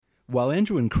While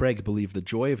Andrew and Craig believe the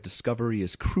joy of discovery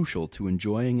is crucial to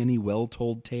enjoying any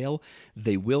well-told tale,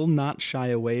 they will not shy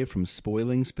away from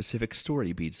spoiling specific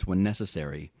story beats when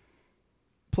necessary.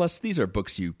 Plus, these are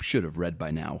books you should have read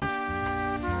by now.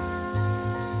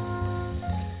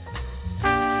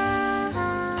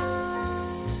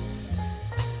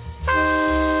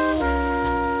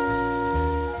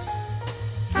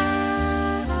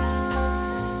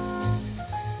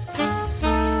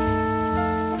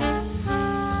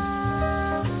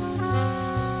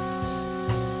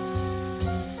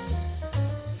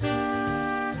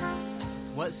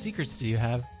 What secrets do you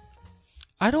have?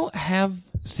 I don't have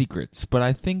secrets, but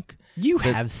I think You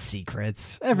have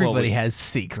secrets. Everybody has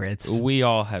secrets. We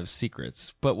all have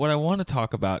secrets. But what I want to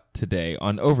talk about today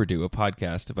on Overdue, a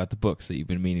podcast about the books that you've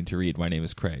been meaning to read. My name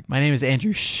is Craig. My name is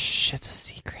Andrew. Shh, it's a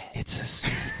secret. It's a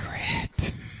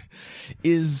secret.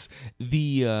 Is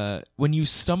the when you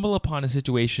stumble upon a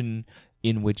situation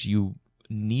in which you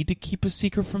need to keep a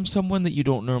secret from someone that you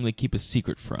don't normally keep a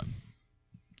secret from.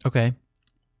 Okay.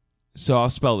 So I'll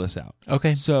spell this out.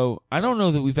 Okay. So I don't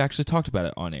know that we've actually talked about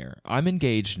it on air. I'm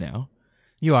engaged now.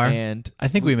 You are. And I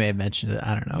think we may have mentioned it.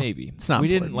 I don't know. Maybe. It's not We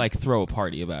important. didn't like throw a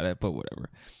party about it, but whatever.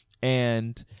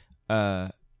 And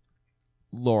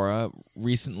Laura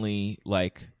recently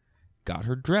got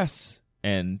her dress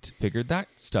and figured that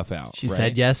stuff out. She right?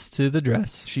 said yes to the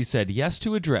dress. She said yes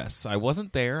to a dress. I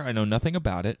wasn't there. I know nothing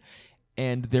about it.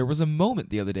 And there was a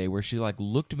moment the other day where she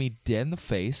looked me dead in the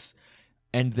face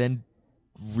and then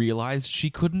realized she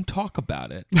couldn't talk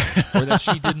about it or that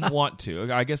she didn't want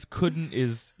to. I guess couldn't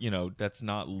is, that's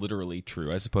not literally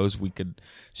true. I suppose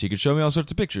she could show me all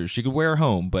sorts of pictures. She could wear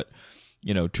home, but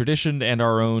tradition and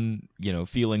our own,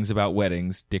 feelings about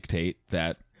weddings dictate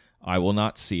that I will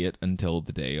not see it until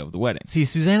the day of the wedding. See,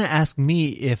 Susanna asked me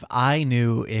if I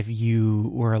knew if you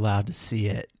were allowed to see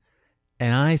it.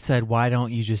 And I said, why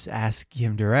don't you just ask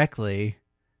him directly?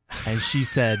 And she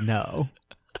said no.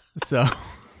 So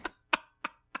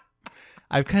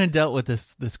I've kind of dealt with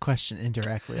this question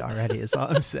indirectly already, is all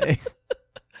I'm saying.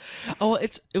 Oh,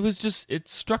 it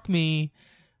struck me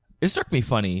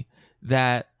funny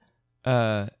that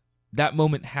that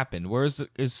moment happened. Whereas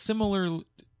it's similar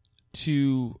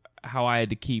to how I had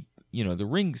to keep, the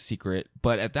ring secret,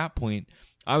 but at that point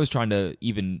I was trying to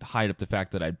even hide up the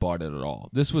fact that I'd bought it at all.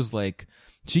 This was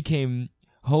she came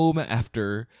home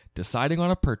after deciding on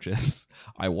a purchase.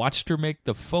 I watched her make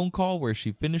the phone call where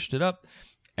she finished it up,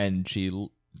 and she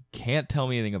can't tell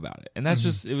me anything about it. And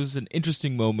that's it was an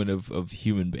interesting moment of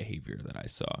human behavior that I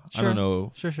saw. Sure. I don't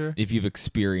know Sure. if you've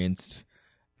experienced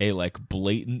a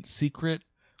blatant secret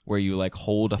where you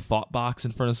hold a thought box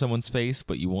in front of someone's face,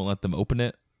 but you won't let them open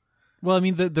it. Well, I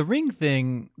mean, the ring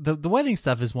thing, the wedding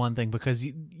stuff is one thing because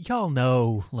y'all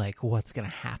know what's gonna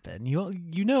happen.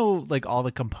 You know all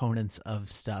the components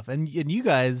of stuff, and you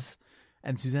guys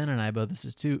and Susanna and I both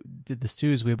did this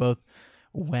too. Is we both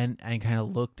went and kind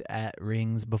of looked at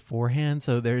rings beforehand.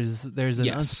 So there's an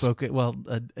unspoken,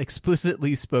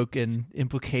 explicitly spoken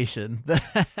implication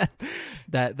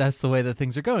that's the way that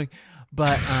things are going.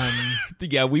 But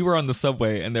yeah, we were on the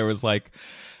subway and there was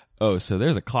oh, so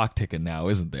there's a clock ticking now,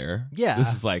 isn't there? Yeah.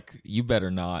 This is you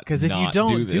better not. Because if you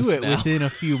don't do it now. within a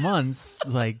few months,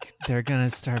 they're going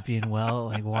to start being,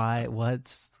 why?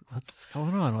 What's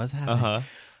going on? What's happening? Uh-huh.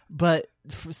 But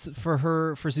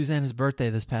for Susanna's birthday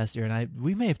this past year, and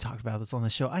we may have talked about this on the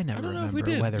show. I never don't know remember if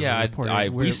we did. whether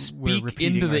we speak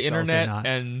into the internet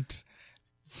and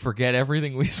forget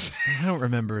everything we say. I don't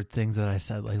remember things that I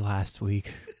said last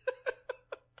week.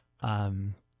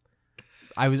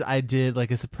 I did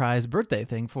a surprise birthday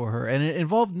thing for her, and it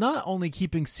involved not only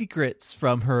keeping secrets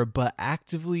from her, but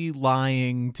actively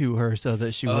lying to her so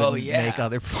that she wouldn't make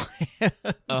other plans.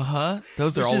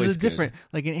 Those are always which is good. different,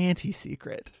 an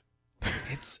anti-secret.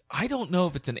 I don't know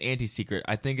if it's an anti-secret.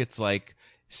 I think it's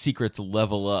secrets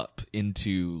level up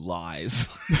into lies.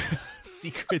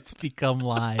 Secrets become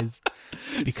lies.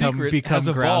 Secret become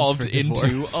has grounds evolved for divorce.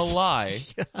 into a lie.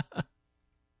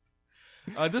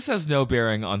 This has no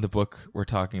bearing on the book we're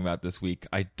talking about this week,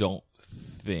 I don't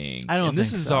think. And this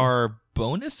think is so. our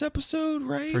bonus episode,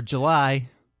 right? For July.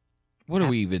 What are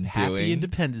we even doing? Happy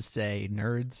Independence Day,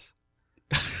 nerds.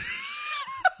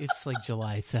 It's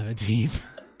July 17th.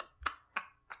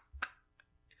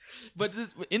 But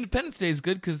Independence Day is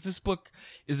good because this book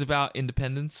is about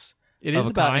independence. It of is a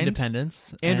about kind.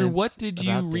 independence. Andrew, and what it's did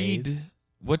you about read? days.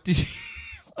 What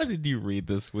did you read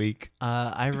this week?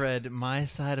 I read My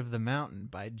Side of the Mountain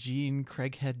by Jean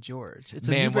Craighead George. It's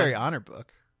a Man, Newbery Honor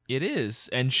book. It is,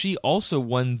 and she also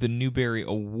won the Newbery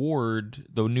Award,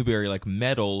 the Newbery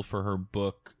medal for her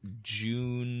book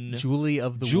Julie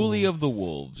of the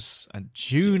Wolves,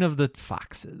 June of the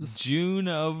Foxes, June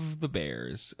of the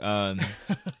Bears,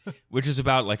 which is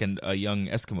about a young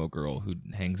Eskimo girl who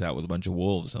hangs out with a bunch of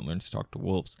wolves and learns to talk to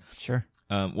wolves. Sure.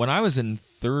 When I was in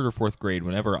 3rd or 4th grade,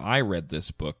 whenever I read this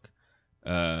book,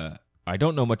 I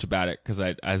don't know much about it because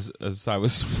as I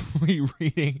was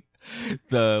rereading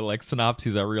the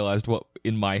synopses, I realized what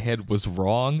in my head was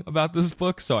wrong about this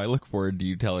book. So I look forward to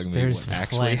you telling me what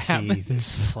actually happened.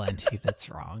 There's plenty that's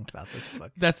wrong about this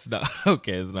book. That's not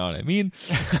okay. That's not what I mean.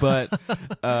 But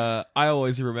I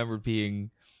always remembered being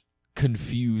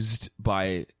confused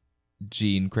by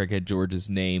Jean Craighead George's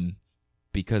name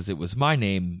because it was my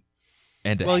name.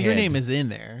 And your name is in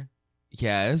there.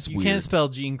 Yeah, it's you weird. Can't spell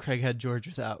Jean Craighead George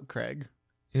without Craig.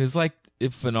 It was like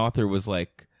if an author was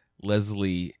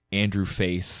Leslie Andrew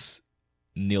Face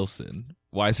Nielsen.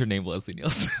 Why is her name Leslie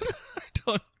Nielsen?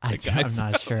 I'm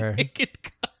not sure.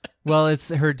 Well, it's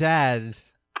her dad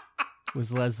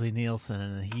was Leslie Nielsen,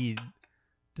 and he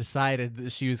decided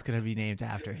that she was going to be named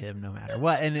after him no matter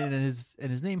what. And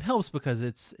his name helps because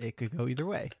it could go either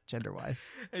way, gender wise.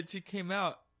 And she came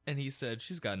out, and he said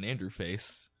she's got an Andrew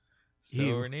Face, so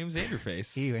Ew. her name's Andrew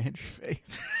Face. Ew, Andrew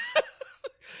Face.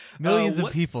 Millions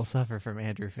of people suffer from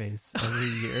Andrew Face every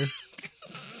year.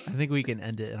 I think we can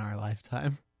end it in our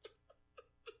lifetime.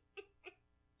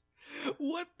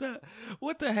 What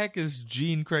the heck is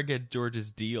Jean Craighead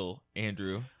George's deal,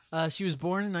 Andrew? She was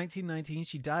born in 1919.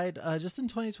 She died just in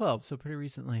 2012, so pretty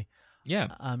recently. Yeah.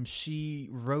 She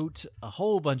wrote a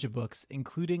whole bunch of books,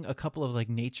 including a couple of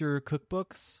nature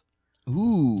cookbooks.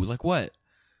 Ooh, like what?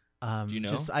 Do you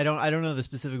know? I don't know the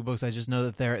specific books. I just know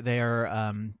that they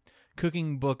are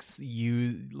cooking books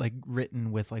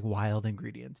written with wild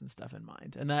ingredients and stuff in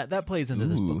mind, and that plays into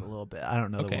this book a little bit. I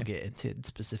don't know that we'll get into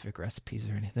specific recipes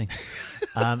or anything.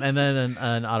 And then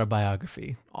an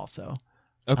autobiography also.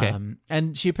 Okay.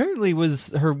 And she apparently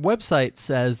her website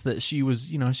says that she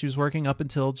was working up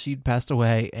until she'd passed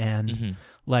away, and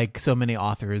like so many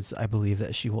authors, I believe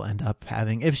that she will end up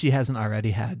having, if she hasn't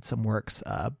already had, some works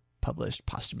published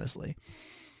posthumously.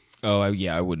 Oh,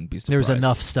 yeah, I wouldn't be surprised. There's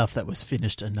enough stuff that was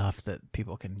finished enough that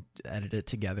people can edit it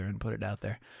together and put it out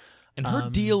there. And her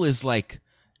deal is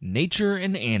nature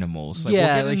and animals.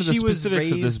 Yeah, we'll get into the specifics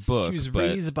of this book. She was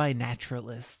raised by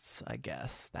naturalists, I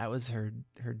guess. That was her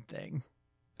thing.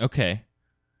 Okay.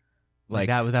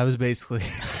 That was basically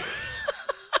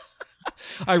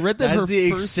I read that that's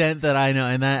the extent that I know,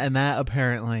 and that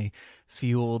apparently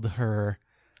fueled her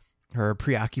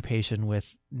preoccupation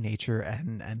with nature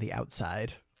and the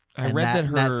outside. I read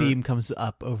that theme comes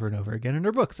up over and over again in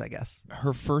her books, I guess.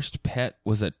 Her first pet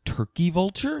was a turkey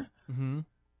vulture? Mm-hmm.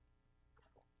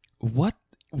 What?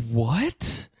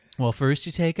 Well, first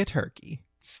you take a turkey.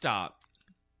 Stop.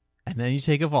 And then you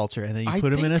take a vulture, and then you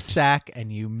put them in a sack,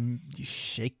 and you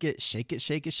shake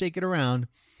it around,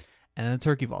 and then the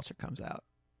turkey vulture comes out.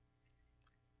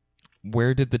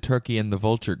 Where did the turkey and the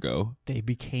vulture go? They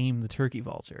became the turkey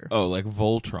vulture. Oh, like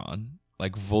Voltron.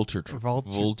 Like vulture.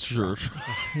 Vulture.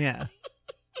 Yeah.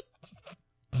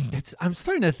 I'm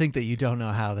starting to think that you don't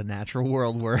know how the natural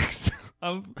world works.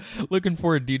 I'm looking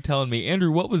forward to you telling me.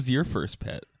 Andrew, what was your first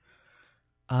pet?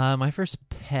 My first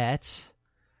pet,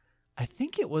 I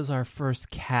think it was our first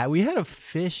cat. We had a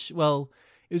fish. Well,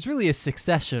 it was really a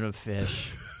succession of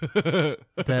fish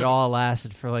that all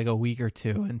lasted for a week or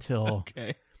two until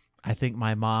I think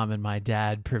my mom and my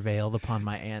dad prevailed upon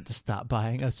my aunt to stop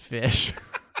buying us fish.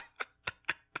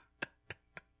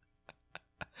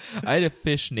 I had a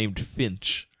fish named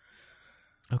Finch.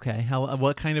 Okay.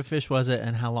 What kind of fish was it,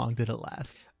 and how long did it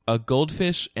last? A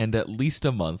goldfish, and at least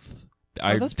a month.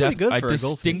 That's pretty good for I a goldfish,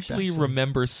 distinctly actually.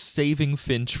 remember saving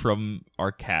Finch from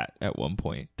our cat at one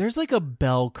point. There's a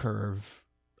bell curve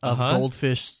of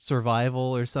goldfish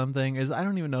survival or something. I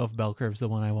don't even know if bell curve's the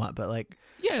one I want, but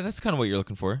yeah, that's kind of what you're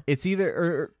looking for. It's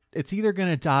either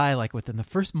gonna die within the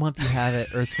first month you have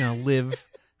it, or it's gonna live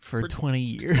for 20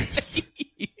 years.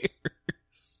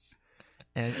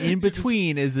 And in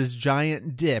between is this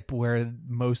giant dip where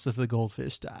most of the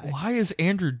goldfish die. Why is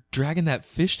Andrew dragging that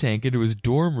fish tank into his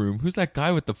dorm room? Who's that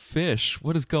guy with the fish?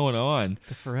 What is going on?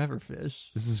 The forever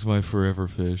fish. This is my forever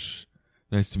fish.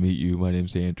 Nice to meet you. My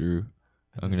name's Andrew.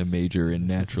 I'm going to major in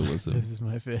naturalism. This is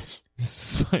my fish.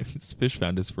 This fish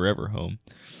found his forever home.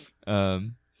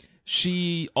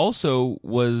 She also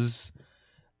was...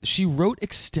 She wrote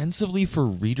extensively for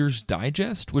Reader's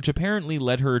Digest, which apparently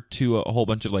led her to a whole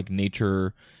bunch of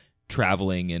nature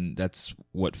traveling, and that's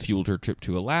what fueled her trip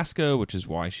to Alaska, which is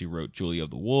why she wrote Julie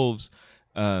of the Wolves.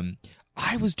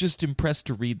 I was just impressed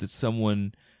to read that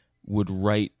someone would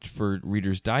write for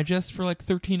Reader's Digest for like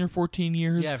 13 or 14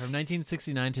 years. Yeah, from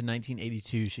 1969 to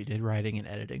 1982, she did writing and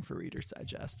editing for Reader's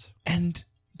Digest. And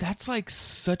that's like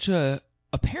such a...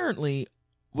 Apparently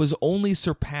was only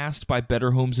surpassed by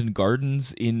Better Homes and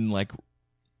Gardens in like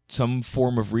some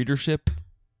form of readership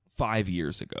 5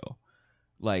 years ago.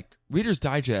 Like, Reader's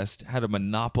Digest had a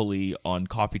monopoly on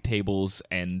coffee tables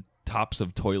and tops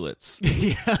of toilets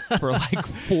for like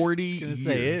 40 years. I was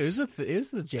gonna say, it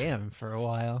was the jam for a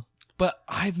while. But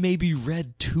I've maybe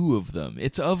read 2 of them.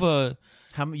 It's of a...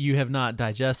 You have not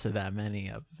digested that many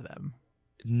of them.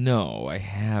 No, I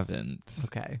haven't.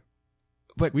 Okay.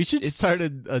 But we should start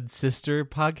a sister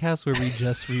podcast where we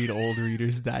just read old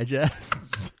Reader's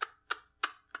Digests.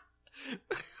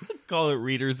 Call it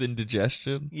Readers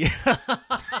Indigestion. Yeah.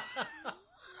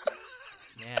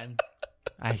 Man,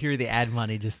 I hear the ad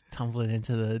money just tumbling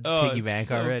into the piggy bank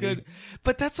so already. Good.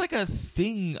 But that's like a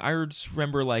thing I just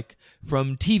remember, like,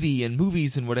 from TV and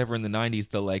movies and whatever in the 90s.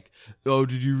 The like, oh,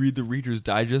 did you read the Reader's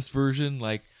Digest version?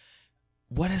 Like,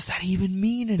 what does that even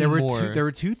mean anymore? There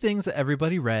were 2 things that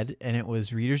everybody read, and it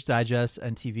was Reader's Digest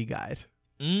and TV Guide.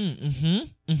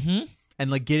 And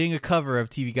like getting a cover of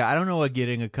TV Guide. I don't know what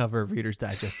getting a cover of Reader's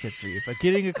Digest did for you, but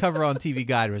getting a cover on TV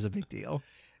Guide was a big deal.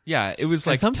 Yeah, it was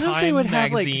like sometimes Time they would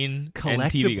have like magazine and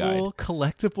TV Guide.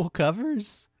 collectible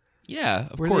covers. Yeah,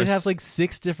 of where course. they'd have like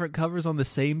 6 different covers on the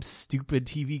same stupid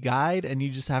TV Guide, and you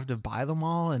just have to buy them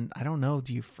all. And I don't know,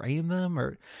 do you frame them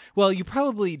or? Well, you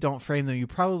probably don't frame them. You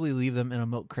probably leave them in a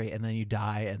milk crate, and then you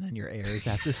die, and then your heirs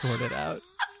have to sort it out.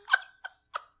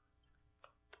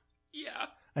 Yeah.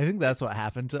 I think that's what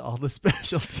happened to all the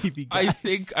special TV guides.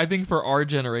 I think for our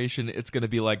generation, it's going to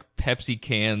be like Pepsi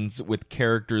cans with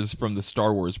characters from the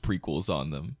Star Wars prequels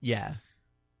on them. Yeah.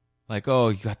 Like, oh,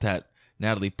 you got that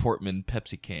Natalie Portman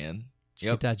Pepsi can.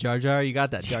 Yep. Get that Jar Jar? You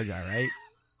got that Jar Jar, right?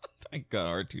 I got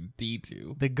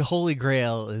R2-D2. The Holy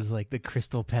Grail is like the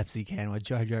crystal Pepsi can with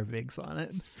Jar Jar Binks on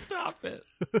it. Stop it.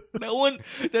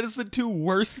 That is the 2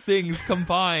 worst things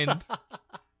combined.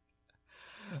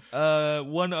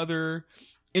 One other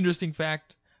interesting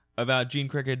fact about Jean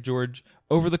Craighead George: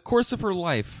 over the course of her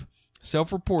life,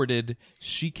 self-reported,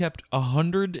 she kept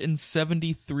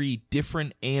 173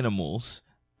 different animals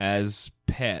as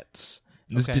pets.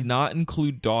 And this did not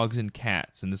include dogs and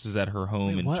cats, and this was at her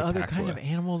home in what Chappaqua. Other kind of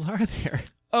animals are there?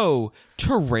 Oh,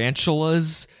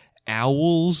 tarantulas,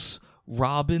 owls,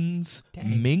 robins,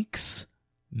 minks.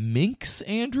 Minks,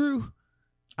 Andrew?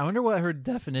 I wonder what her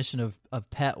definition of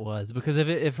pet was, because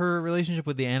if her relationship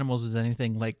with the animals was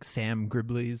anything like Sam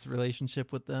Gribley's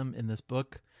relationship with them in this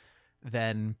book,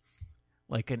 then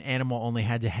like an animal only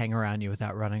had to hang around you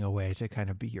without running away to kind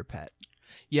of be your pet.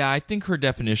 Yeah, I think her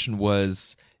definition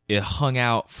was it hung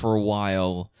out for a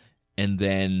while, and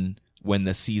then when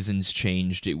the seasons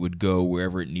changed, it would go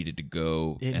wherever it needed to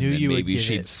go. It and knew then you maybe would give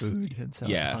she'd it food, and so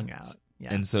it hung out.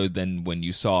 Yeah. And so then when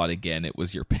you saw it again, it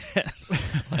was your pet.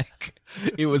 Like,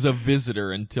 it was a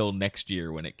visitor until next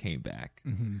year when it came back.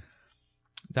 Mm-hmm.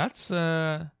 That's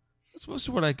most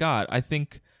of what I got. I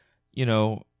think,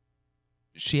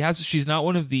 she's not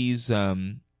one of these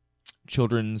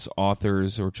children's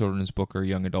authors or children's book or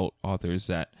young adult authors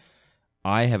that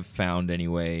I have found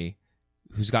anyway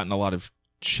who's gotten a lot of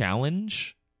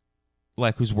challenge,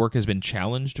 like whose work has been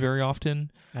challenged very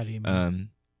often. How do you mean?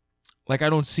 Like, I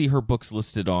don't see her books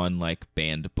listed on like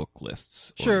banned book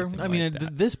lists. Sure. I mean,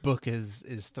 like this book is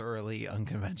thoroughly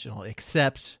unconventional,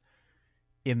 except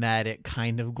in that it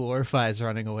kind of glorifies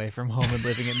running away from home and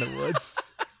living in the woods.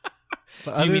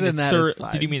 But other than that, it's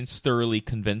fine. Did you mean it's thoroughly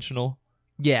conventional?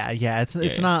 Yeah.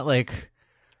 It's not like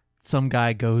some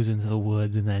guy goes into the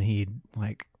woods and then he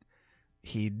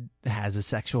has a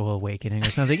sexual awakening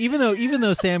or something. Even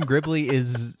though Sam Gribley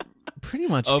is pretty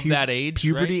much of that age,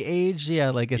 puberty right? age.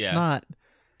 Yeah, like it's not.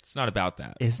 It's not about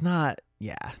that. It's not.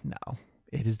 Yeah, no,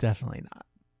 it is definitely not.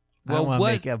 I don't want to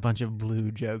make a bunch of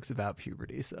blue jokes about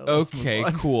puberty. So okay,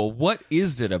 cool. What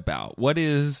is it about? What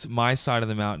is My Side of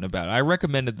the Mountain about? I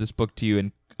recommended this book to you,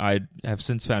 and I have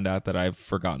since found out that I've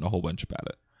forgotten a whole bunch about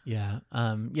it. Yeah.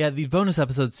 The bonus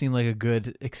episodes seem like a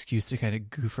good excuse to kind of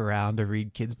goof around or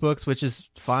read kids' books, which is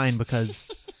fine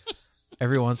because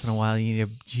every once in a while you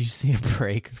just need a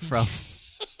break from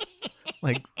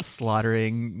like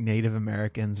slaughtering Native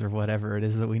Americans or whatever it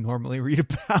is that we normally read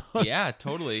about. Yeah,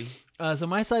 totally. So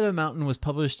My Side of the Mountain was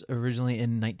published originally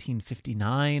in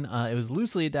 1959. It was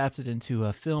loosely adapted into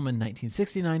a film in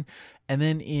 1969. And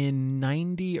then in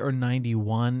 90 or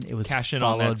 91, it was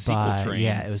followed by... Train.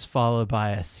 Yeah, it was followed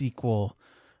by a sequel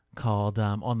called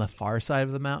On the Far Side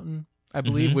of the Mountain, I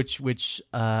believe, which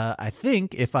I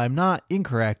think, if I'm not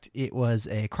incorrect, it was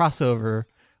a crossover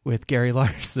with Gary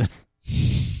Larson.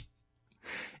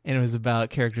 and it was about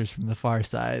characters from the Far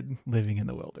Side living in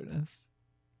the wilderness.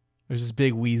 There's just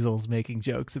big weasels making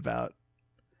jokes about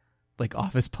like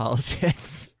office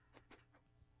politics.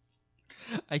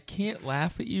 I can't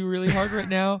laugh at you really hard right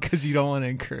now Because you don't want to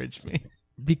encourage me.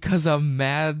 because I'm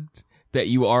mad that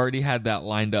you already had that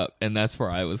lined up, and that's where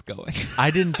I was going.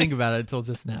 I didn't think about it until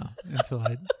just now.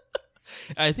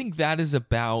 I think that is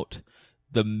about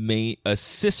a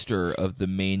sister of the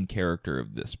main character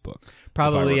of this book.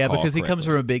 Probably, yeah, recall because he comes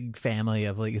correctly. from a big family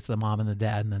of like it's the mom and the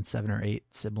dad and then 7 or 8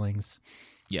 siblings.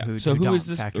 Yeah. who So who don't is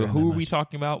this? factor in Who that are we much.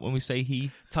 talking about when we say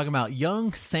he? Talking about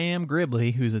young Sam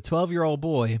Gribley, who's a 12-year-old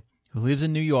boy who lives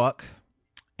in New York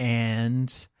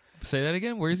and Say that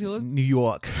again. Where does he live? New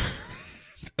York.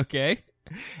 Okay.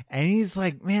 And he's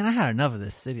like, man, I had enough of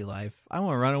this city life. I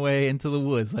want to run away into the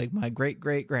woods like my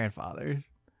great-great-grandfather.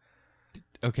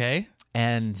 Okay.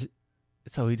 And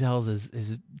so he tells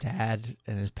his dad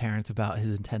and his parents about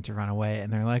his intent to run away.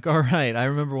 And they're like, all right, I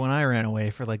remember when I ran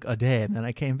away for like a day and then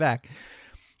I came back.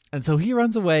 And so he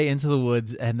runs away into the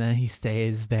woods and then he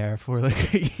stays there for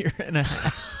like a year and a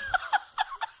half.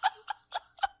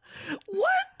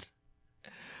 What?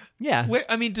 Yeah. Where?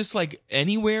 I mean, just like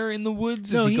anywhere in the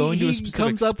woods? No, Is he going to a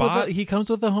specific spot? he comes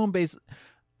with a home base.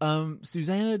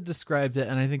 Susanna described it,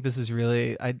 and I think this is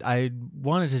really I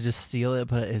wanted to just steal it,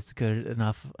 but it's good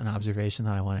enough an observation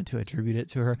that I wanted to attribute it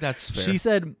to her. That's fair. She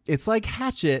said it's like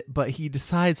Hatchet, but he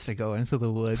decides to go into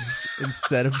the woods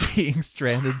instead of being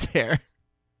stranded there.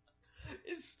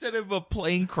 Instead of a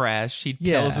plane crash, he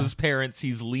Yeah. tells his parents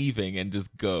he's leaving and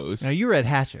just goes. Now you read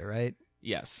Hatchet, right?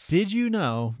 Yes. Did you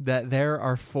know that there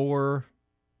are 4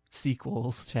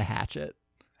 sequels to Hatchet?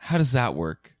 How does that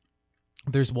work?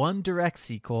 There's one direct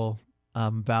sequel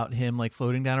about him like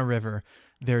floating down a river.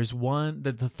 There's one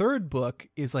that the third book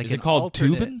is like Is an it called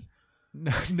alternate. Tubin?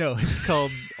 No, it's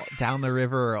called Down the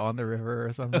River or On the River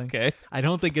or something. Okay. I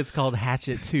don't think it's called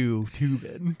Hatchet 2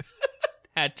 Tubin.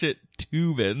 Hatchet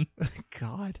Tubin.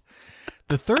 God.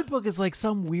 The third book is like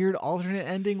some weird alternate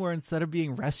ending where instead of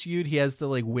being rescued, he has to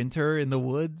like winter in the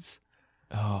woods.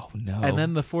 Oh, no. And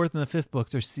then the 4th and the 5th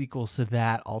books are sequels to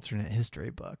that alternate history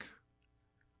book.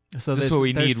 So this is there's- what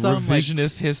we there's need. some, like,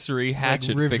 Revisionist history,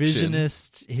 Hatchet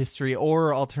revisionist history,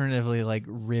 or alternatively like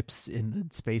rips in the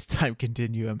space-time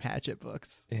continuum Hatchet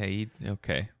books. fiction. Yeah,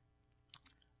 okay.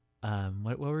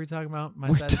 What were we talking about? My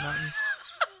We're Side of the Mountain.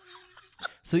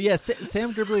 So yeah,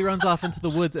 Sam Gribley runs off into the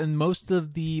woods, and most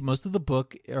of the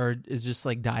book is just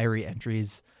like diary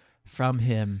entries from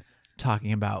him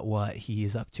talking about what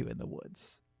he's up to in the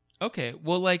woods. Okay,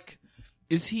 well, like,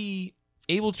 is he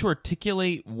able to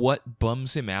articulate what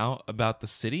bums him out about the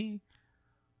city?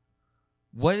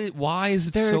 Why is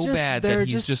it so bad that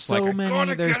he's just like, I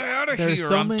gotta get out of here,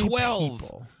 I'm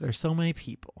 12. There's so many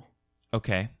people.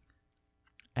 Okay.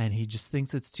 And he just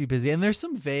thinks it's too busy. And there's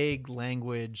some vague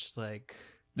language like...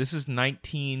 This is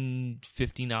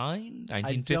 1959?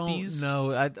 1950s?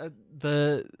 I don't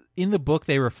know. In the book,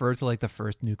 they refer to like the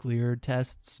first nuclear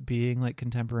tests being like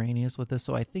contemporaneous with this.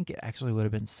 So I think it actually would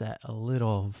have been set a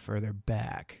little further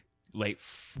back. Oh,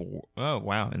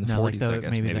 wow. In the 40s, like I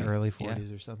guess. maybe the early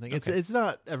 40s or something. Okay. It's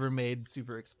not ever made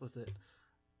super explicit.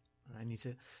 I need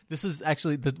to. This was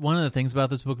actually one of the things about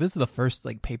this book. This is the first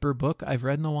like paper book I've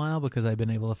read in a while because I've been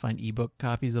able to find ebook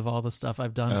copies of all the stuff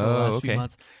I've done for the last few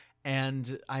months.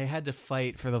 And I had to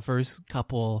fight for the first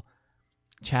couple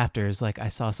chapters. Like I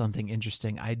saw something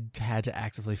interesting. I had to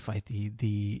actively fight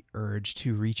the urge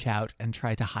to reach out and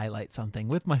try to highlight something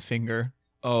with my finger.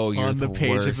 Oh, you're on the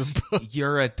page of worst. the book.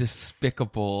 You're a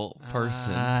despicable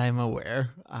person. I'm aware.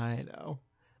 I know.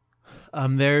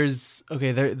 There's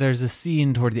a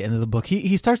scene toward the end of the book.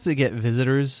 He starts to get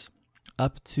visitors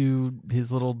up to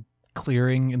his little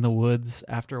clearing in the woods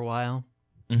after a while.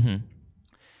 Mm-hmm.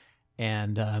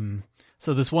 And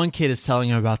so this one kid is telling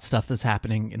him about stuff that's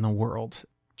happening in the world.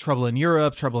 Trouble in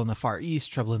Europe, trouble in the Far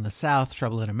East, trouble in the South,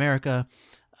 trouble in America.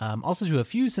 Also to a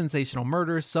few sensational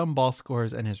murders, some ball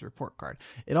scores, and his report card.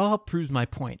 It all proves my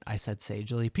point, I said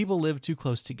sagely. People live too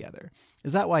close together.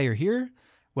 Is that why you're here?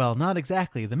 Well, not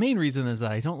exactly. The main reason is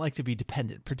that I don't like to be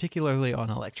dependent, particularly on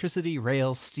electricity,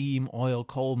 rail, steam, oil,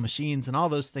 coal, machines, and all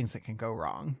those things that can go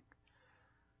wrong.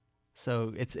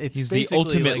 So it's He's the basically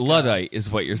ultimate like Luddite, is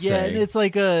what you're yeah, saying. and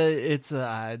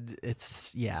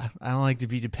it's yeah. I don't like to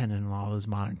be dependent on all those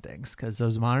modern things because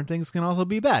those modern things can also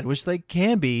be bad, which they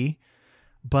can be.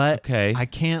 But Okay. I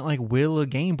can't like will a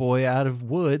Game Boy out of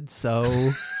wood,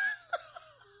 so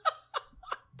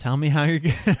tell me how you're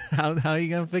how you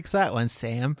gonna fix that one,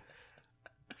 Sam.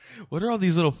 What are all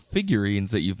these little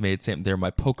figurines that you've made, Sam? They're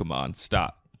my Pokemon.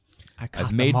 Stop.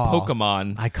 I've made them all.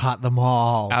 Pokemon I caught them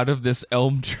all. out of this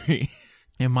elm tree.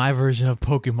 In my version of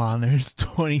Pokemon, there's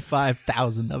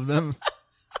 25,000 of them.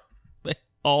 They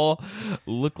all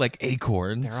look like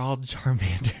acorns. They're all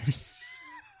Charmanders.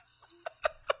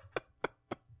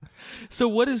 So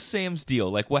what is Sam's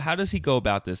deal? Like, how does he go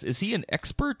about this? Is he an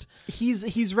expert?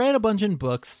 He's read a bunch in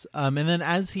books, and then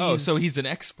as he's so he's an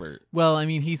expert. Well, I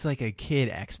mean, he's like a kid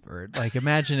expert. Like,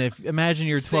 imagine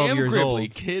you're 12 Sam years Gribley,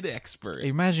 old, kid expert.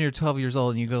 Imagine you're 12 years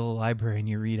old and you go to the library and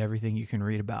you read everything you can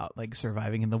read about like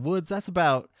surviving in the woods. That's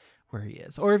about where he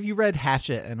is. Or if you read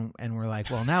Hatchet and we're like,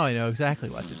 well, now I know exactly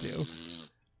what to do.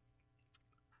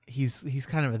 He's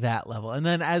kind of at that level. And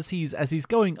then as he's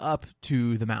going up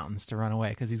to the mountains to run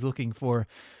away, because he's looking for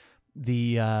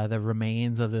the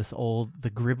remains of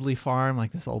the Gribley farm,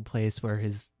 like this old place where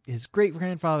his great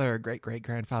grandfather or great great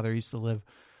grandfather used to live.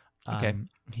 Okay.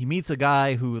 He meets a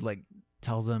guy who like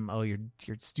tells him, "Oh, you're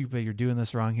stupid. You're doing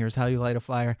this wrong. Here's how you light a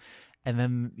fire." And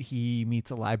then he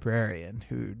meets a librarian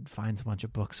who finds a bunch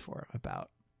of books for him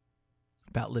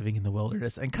about living in the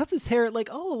wilderness and cuts his hair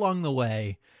like all along the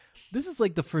way. This is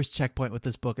like the first checkpoint with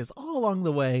this book is all along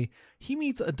the way. He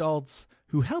meets adults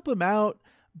who help him out,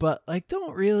 but like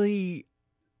don't really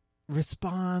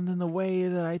respond in the way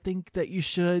that I think that you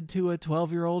should to a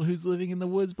 12-year-old who's living in the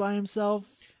woods by himself.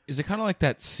 Is it kind of like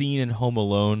that scene in Home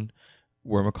Alone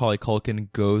where Macaulay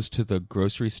Culkin goes to the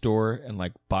grocery store and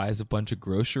like buys a bunch of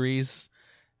groceries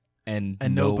and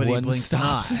no nobody one blinks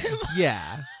stops an eye? him?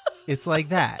 Yeah, it's like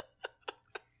that.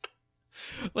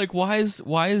 Like, why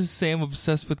is Sam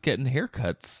obsessed with getting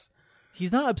haircuts?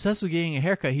 He's not obsessed with getting a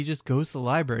haircut. He just goes to the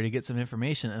library to get some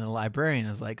information, and the librarian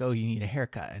is like, "Oh, you need a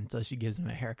haircut," and so she gives him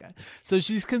a haircut. So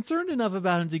she's concerned enough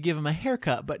about him to give him a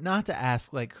haircut, but not to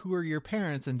ask, like, who are your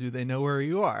parents and do they know where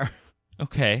you are?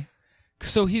 Okay,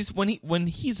 so when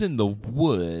he's in the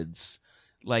woods,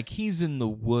 like he's in the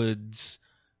woods,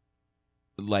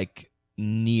 like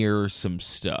near some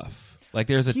stuff. Like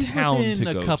there's a town within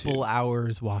to go a couple to.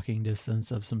 hours walking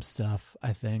distance of some stuff,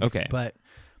 I think. Okay. But,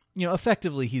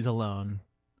 effectively he's alone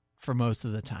for most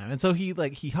of the time. And so he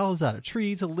hollows out a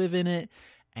tree to live in it,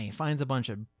 and he finds a bunch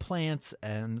of plants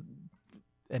and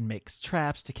makes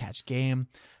traps to catch game.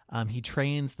 He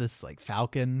trains this like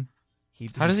falcon.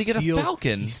 How does he get a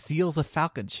falcon? He steals a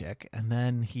falcon chick, and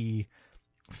then he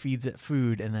feeds it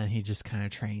food, and then he just kind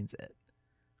of trains it.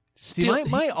 See,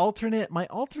 my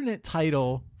alternate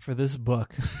title for this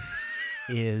book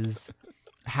is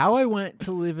How I Went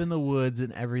to Live in the Woods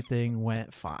and Everything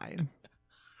Went Fine.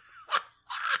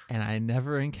 And I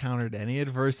never encountered any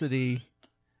adversity,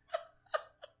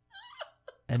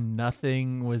 and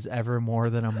nothing was ever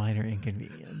more than a minor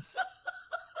inconvenience.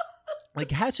 Like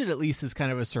Hatchet at least is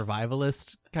kind of a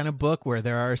survivalist kind of book where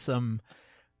there are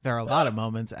a lot of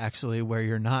moments actually where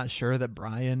you're not sure that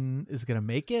Brian is going to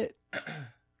make it.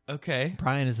 Okay.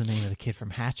 Brian is the name of the kid from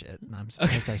Hatchet, and I'm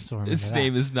surprised I still remember His that.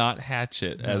 name is not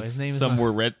Hatchet, No, as his name is some not-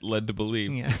 were led to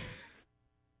believe. Yeah.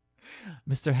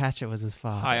 Mr. Hatchet was his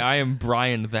father. Hi, I am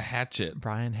Brian the Hatchet.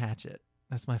 Brian Hatchet.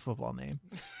 That's my football name.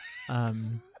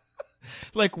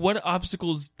 Like, what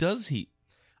obstacles does he?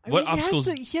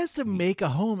 He has to make a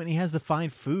home and he has to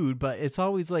find food, but it's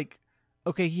always like,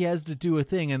 okay, he has to do a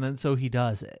thing, and then so he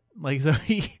does it. Like, so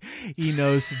he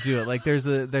knows to do it. Like there's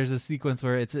a sequence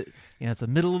where it's the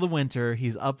middle of the winter.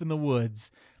 He's up in the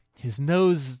woods. His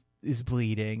nose is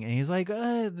bleeding, and he's like,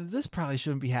 this probably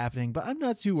shouldn't be happening, but I'm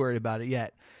not too worried about it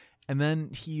yet. And then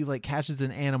he like catches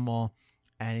an animal,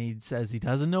 and he says he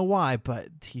doesn't know why, but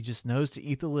he just knows to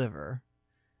eat the liver.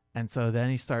 And so then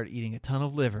he started eating a ton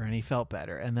of liver, and he felt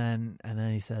better. And then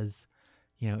he says,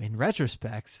 in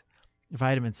retrospect,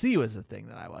 vitamin C was the thing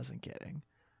that I wasn't getting.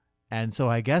 And so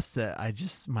I guess that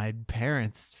my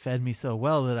parents fed me so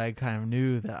well that I kind of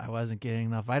knew that I wasn't getting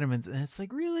enough vitamins. And it's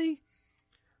like, really?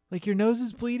 Like your nose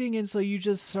is bleeding, and so you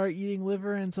just start eating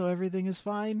liver, and so everything is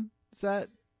fine? Is that?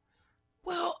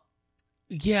 Well,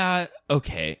 yeah,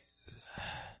 okay.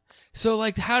 So,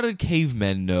 like, how did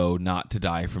cavemen know not to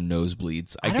die from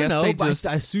nosebleeds? I don't know, but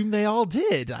I assume they all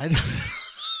did. I'm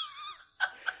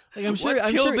sure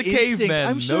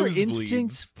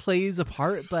instinct plays a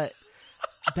part, but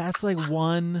that's like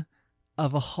one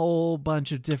of a whole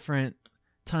bunch of different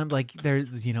times. Like there's,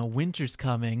 winter's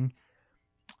coming,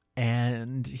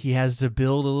 and he has to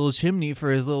build a little chimney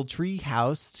for his little tree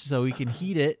house so he can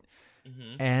heat it.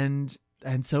 Mm-hmm.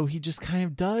 And so he just kind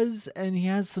of does, and he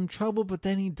has some trouble, but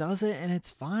then he does it, and it's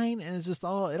fine, and it's just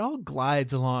it all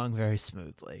glides along very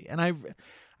smoothly. And I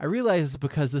realize it's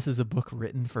because this is a book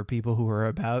written for people who are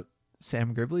about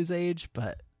Sam Gribley's age,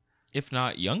 but if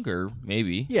not younger,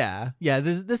 maybe. Yeah.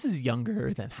 This is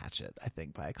younger than Hatchet, I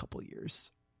think, by a couple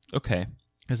years. Okay.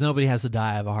 Because nobody has to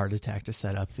die of a heart attack to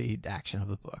set up the action of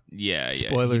the book. Yeah.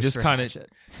 Spoilers.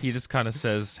 He just kind of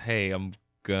says, "Hey, I'm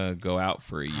gonna go out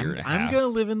for a year and a half. I'm gonna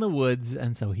live in the woods,"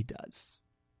 and so he does.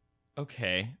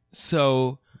 Okay,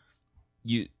 so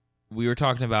we were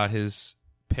talking about his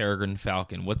peregrine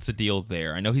falcon. What's the deal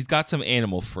there? I know he's got some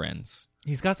animal friends.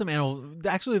 He's got some animal.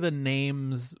 Actually, the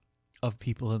names of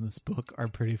people in this book are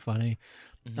pretty funny.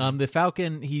 Mm-hmm. The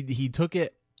falcon, he took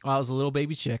it while it was a little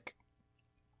baby chick,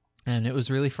 and it was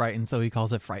really frightened, so he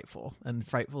calls it Frightful. And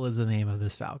Frightful is the name of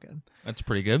this falcon. That's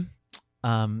pretty good.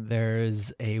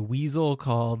 There's a weasel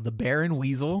called the Baron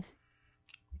Weasel,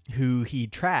 who he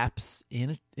traps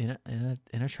in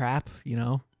a trap,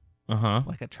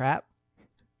 like a trap,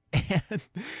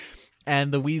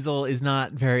 and the weasel is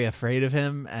not very afraid of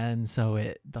him, and so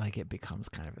it becomes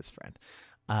kind of his friend.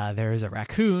 There is a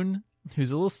raccoon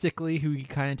who's a little sickly, who he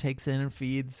kind of takes in and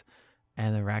feeds,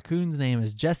 and the raccoon's name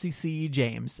is Jesse C.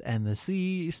 James, and the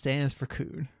C stands for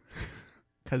coon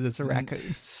because it's a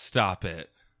raccoon. Stop it,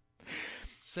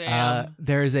 Sam.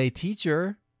 There is a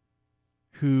teacher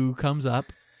who comes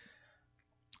up,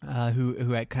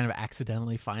 who kind of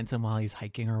accidentally finds him while he's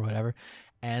hiking or whatever.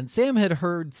 And Sam had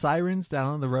heard sirens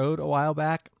down the road a while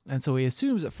back, and so he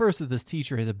assumes at first that this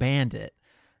teacher is a bandit.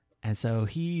 And so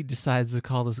he decides to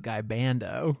call this guy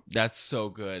Bando. That's so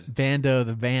good. Bando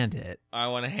the Bandit. I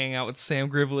want to hang out with Sam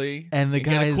Gribbley. And the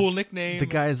guy's get a cool nickname. The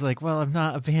guy's like, well, I'm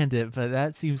not a bandit, but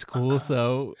that seems cool.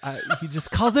 So he just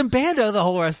calls him Bando the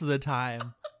whole rest of the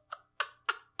time.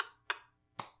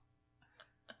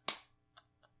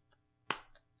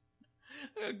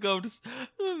 Go just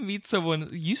meet someone.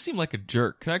 You seem like a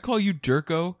jerk. Can I call you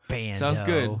Jerko? Bando. Sounds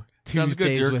good. Sounds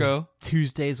good, Jerko.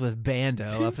 Tuesdays with Bando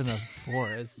up in the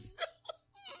forest.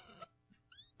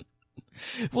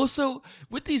 Well, so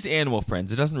with these animal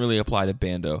friends, it doesn't really apply to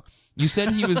Bando. You said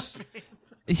he was.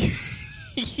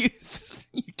 You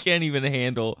can't even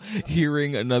handle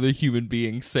hearing another human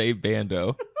being say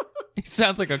Bando. He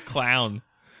sounds like a clown.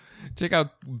 Check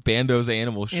out Bando's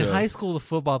animal show. In high school, the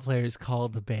football players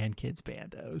called the band kids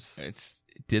Bandos.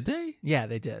 Did they? Yeah,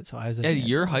 they did. So I was at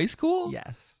your high school.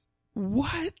 Yes.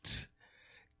 What?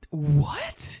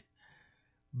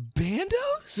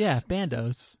 Bandos? Yeah,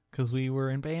 Bandos. Because we were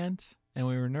in band and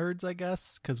we were nerds, I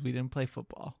guess, because we didn't play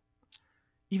football.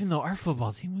 Even though our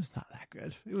football team was not that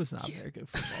good. It was not a very good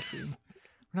football team.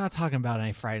 We're not talking about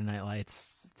any Friday Night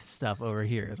Lights stuff over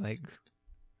here. Like,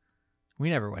 we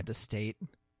never went to state.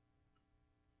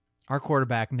 Our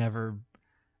quarterback never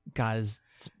got his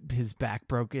back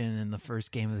broken in the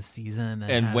first game of the season,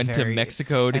 and went to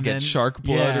Mexico to get shark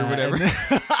blood or whatever,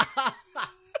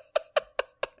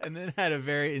 and then had a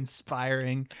very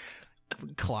inspiring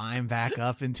climb back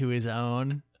up into his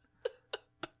own.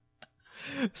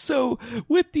 So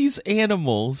with these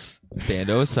animals,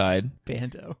 Bando aside,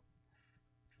 Bando,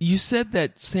 you said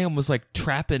that Sam was like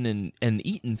trapping and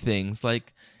eating things.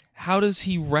 Like, how does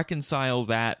he reconcile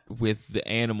that with the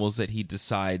animals that he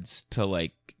decides to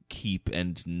like keep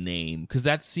and name? Because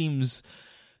that seems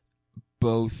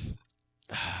both,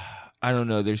 I don't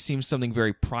know, there seems something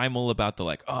very primal about the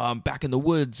like, oh, I'm back in the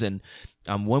woods and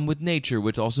I'm one with nature,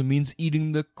 which also means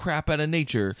eating the crap out of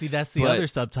nature. See, that's the other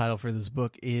subtitle for this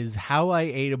book is How I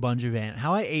Ate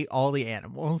How I Ate All the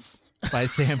Animals by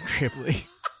Sam Gribbley.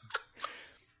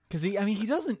 Because he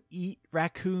doesn't eat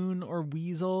raccoon or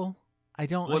weasel.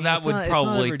 That would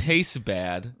probably taste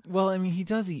bad. Well, he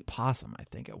does eat possum, I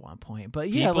think, at one point.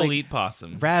 But yeah, people like eat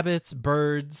possum. Rabbits,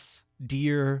 birds,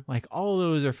 deer, like all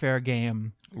those are fair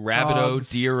game. Rabbito,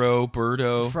 Frogs, Deero,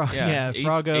 Birdo.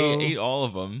 Froggo. Ate all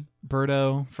of them.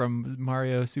 Birdo from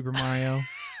Super Mario.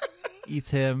 Eats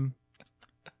him.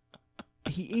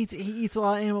 He eats a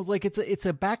lot of animals. Like it's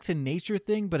a back to nature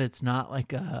thing, but it's not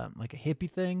like a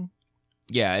hippie thing.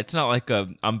 Yeah, it's not like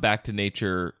I'm back to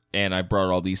nature and I brought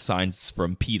all these signs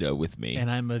from PETA with me. And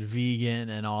I'm a vegan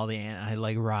and I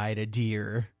like ride a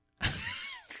deer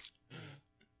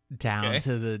down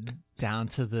to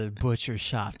the butcher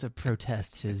shop to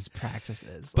protest his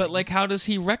practices. But like how does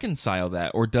he reconcile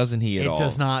that, or doesn't he at all? It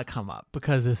does not come up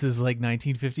because this is like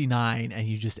 1959 and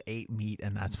you just ate meat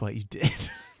and that's what you did.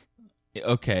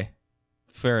 Okay.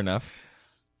 Fair enough.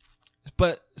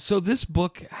 But so this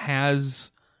book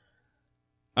has,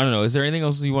 I don't know, is there anything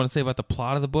else you want to say about the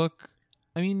plot of the book?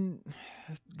 The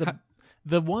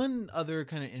one other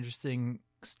kind of interesting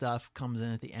stuff comes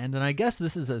in at the end, and I guess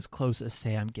this is as close as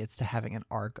Sam gets to having an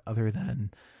arc other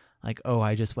than like, oh,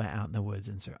 I just went out in the woods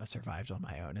and survived on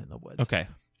my own in the woods. Okay.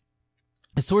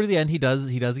 It's toward the end, he does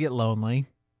get lonely,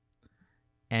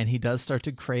 and he does start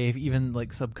to crave even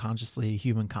like subconsciously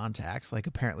human contact. Like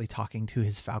apparently talking to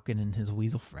his falcon and his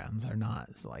weasel friends are not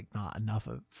enough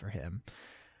for him.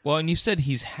 Well, and you said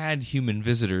he's had human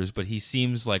visitors, but he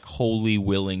seems like wholly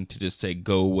willing to just say,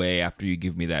 "Go away after you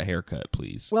give me that haircut,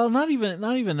 please." Well, not even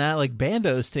that. Like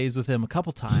Bando stays with him a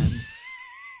couple times.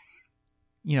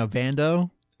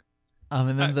 Bando.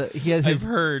 And then he has I've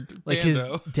heard like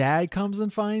Bando. his dad comes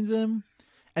and finds him,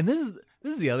 and this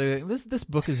is the other thing. This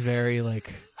book is very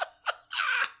like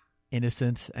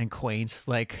innocent and quaint.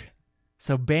 Like,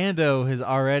 so Bando has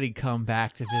already come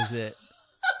back to visit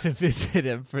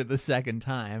him for the second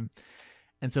time.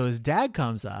 And so his dad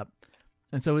comes up.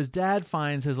 And so his dad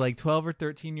finds his like 12 or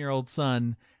 13-year-old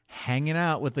son hanging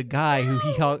out with a guy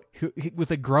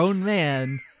with a grown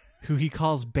man who he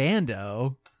calls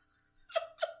Bando.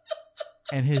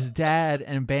 And his dad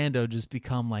and Bando just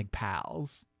become like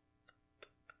pals.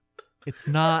 It's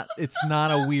not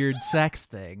a weird sex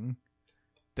thing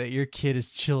that your kid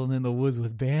is chilling in the woods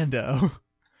with Bando.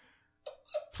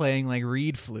 Playing like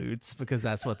reed flutes, because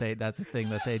that's a thing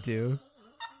that they do.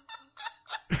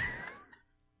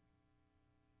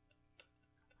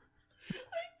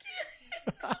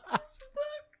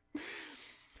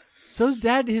 So his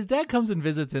dad comes and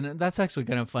visits, and that's actually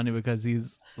kind of funny because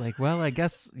he's like, well, I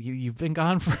guess you've been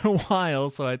gone for a while,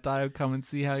 so I thought I'd come and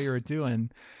see how you were doing.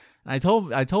 And I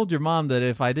told your mom that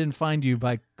if I didn't find you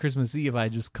by Christmas Eve,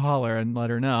 I'd just call her and let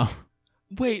her know.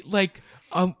 Wait,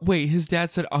 his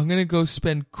dad said, "I'm gonna go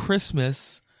spend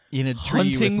Christmas in a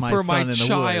tree hunting with my for son my in the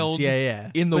child woods."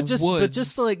 Yeah. in the woods. But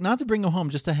just to, like, not to bring him home,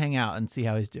 just to hang out and see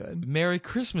how he's doing. Merry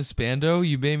Christmas, Bando.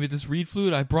 You made me this reed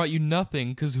flute. I brought you nothing,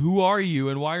 because who are you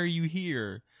and why are you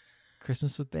here?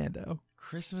 Christmas with Bando.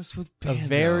 Christmas with Bando. A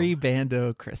very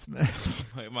Bando Christmas.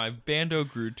 My Bando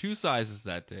grew 2 sizes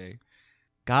that day.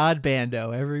 God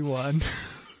Bando, everyone.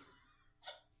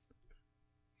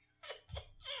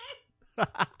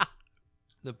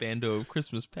 The Bando of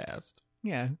Christmas past.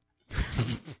 Yeah.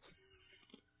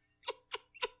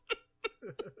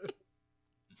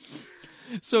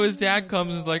 So his dad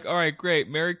comes and is like, "All right, great.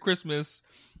 Merry Christmas.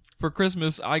 For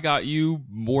Christmas, I got you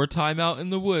more time out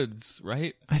in the woods,"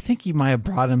 right? I think he might have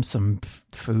brought him some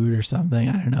food or something.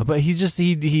 I don't know. But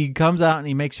he comes out and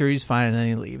he makes sure he's fine, and then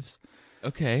he leaves.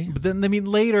 Okay. But then, I mean,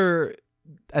 later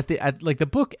the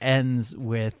book ends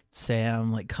with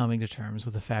Sam like coming to terms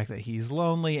with the fact that he's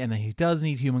lonely and that he does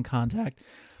need human contact.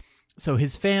 So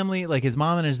his family, like his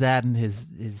mom and his dad and his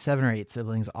 7 or 8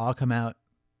 siblings, all come out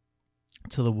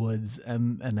to the woods,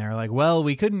 and they're like, "Well,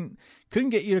 we couldn't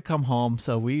get you to come home,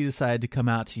 so we decided to come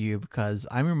out to you because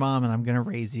I'm your mom and I'm gonna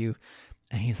raise you."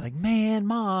 And he's like, "Man,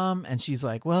 Mom," and she's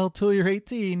like, "Well, till you're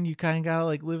 18, you kind of gotta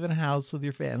like live in a house with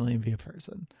your family and be a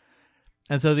person."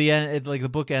 And so the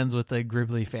book ends with the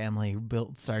Gribley family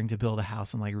starting to build a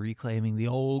house and like reclaiming the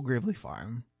old Gribley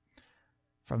farm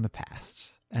from the past.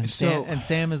 And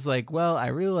Sam is like, "Well, I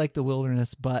really like the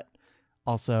wilderness, but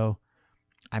also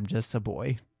I'm just a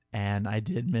boy and I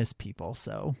did miss people.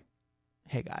 So,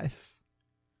 hey guys."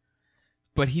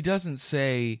 But he doesn't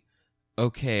say,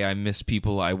 "Okay, I miss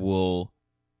people. I will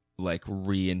like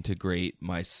reintegrate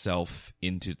myself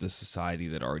into the society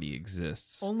that already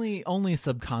exists." Only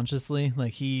subconsciously.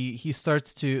 Like he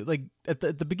starts to like at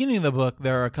the beginning of the book,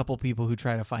 there are a couple people who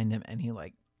try to find him, and he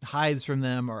like hides from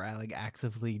them or like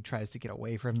actively tries to get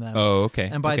away from them. Oh, okay.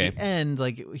 And by the end,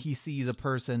 like he sees a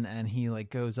person and he like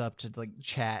goes up to like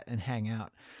chat and hang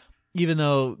out. Even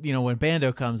though, when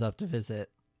Bando comes up to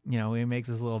visit, he makes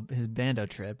his Bando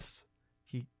trips.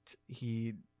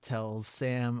 He tells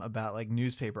Sam about like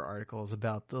newspaper articles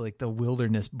about the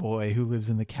wilderness boy who lives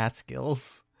in the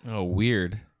Catskills. Oh,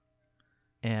 weird.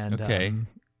 And okay.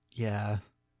 Yeah.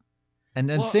 And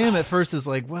then Sam at first is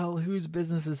like, "Well, whose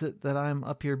business is it that I'm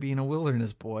up here being a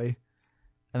wilderness boy?"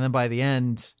 And then by the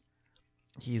end,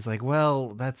 he's like,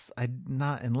 "Well, I'm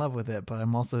not in love with it, but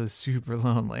I'm also super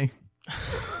lonely."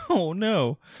 Oh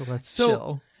no. So let's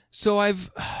chill. So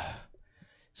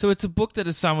it's a book that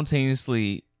is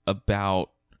simultaneously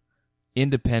about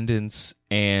independence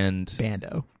and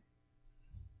Bando.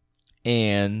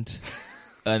 And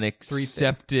an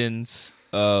acceptance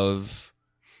of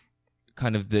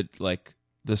kind of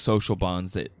the social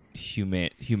bonds that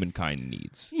humankind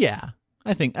needs. Yeah.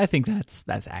 I think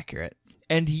that's accurate.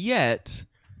 And yet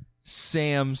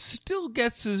Sam still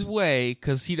gets his way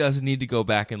because he doesn't need to go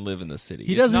back and live in the city.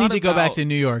 He doesn't need to go back to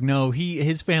New York. No,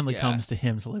 his family comes to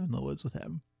him to live in the woods with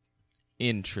him.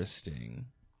 Interesting.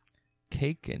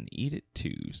 Cake and eat it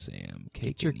too, Sam.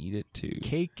 Cake and eat it too.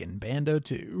 Cake and Bando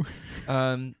too.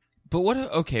 But what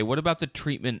about the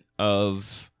treatment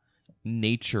of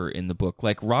nature in the book?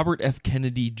 Like Robert F.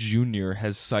 Kennedy Jr.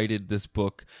 has cited this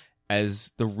book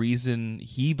as the reason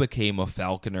he became a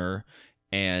falconer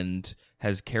and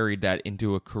has carried that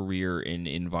into a career in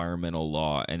environmental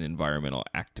law and environmental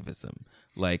activism.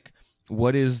 Like,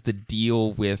 what is the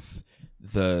deal with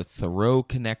the Thoreau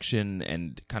connection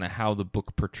and kind of how the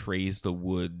book portrays the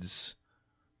woods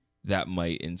that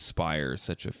might inspire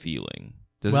such a feeling?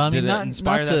 Did that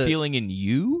inspire that feeling in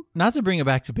you? Not to bring it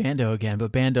back to Bando again,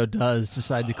 but Bando does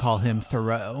decide to call him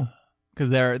Thoreau because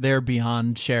they're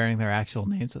beyond sharing their actual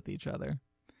names with each other.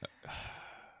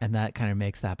 And that kind of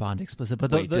makes that bond explicit.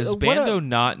 But wait, does Bando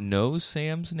not know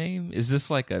Sam's name? Is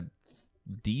this like a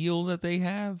deal that they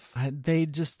have? They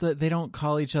don't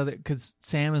call each other because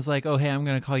Sam is like, "Oh, hey, I'm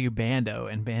going to call you Bando,"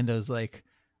 and Bando's like,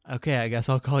 "Okay, I guess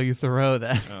I'll call you Thoreau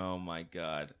then." Oh my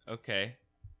god. Okay.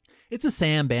 It's a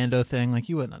Sam Bando thing. Like,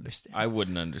 you wouldn't understand. I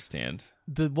wouldn't understand.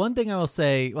 The one thing I will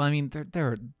say, well, I mean, there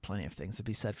are plenty of things to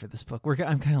be said for this book.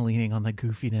 I'm kind of leaning on the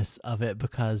goofiness of it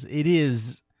because it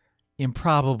is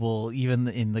improbable, even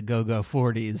in the go-go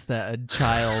 40s, that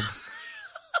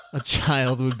a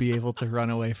child would be able to run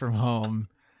away from home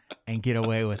and get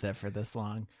away with it for this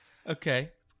long.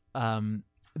 Okay.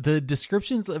 The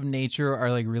descriptions of nature are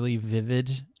like really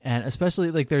vivid, and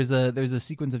especially like there's a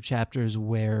sequence of chapters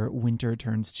where winter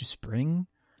turns to spring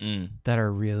that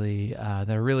are really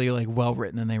like well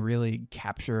written, and they really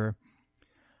capture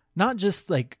not just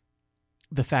like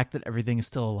the fact that everything is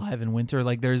still alive in winter.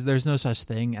 Like there's no such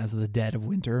thing as the dead of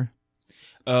winter.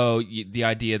 Oh, the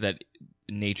idea that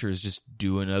nature is just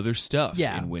doing other stuff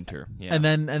in winter. Yeah. And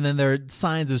then there are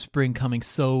signs of spring coming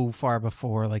so far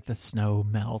before like the snow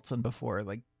melts and before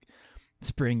like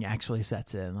spring actually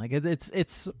sets in. Like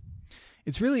it's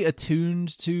really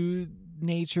attuned to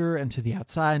nature and to the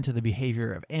outside and to the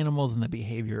behavior of animals and the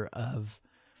behavior of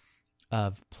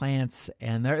plants.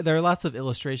 And there are lots of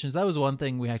illustrations. That was one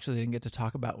thing we actually didn't get to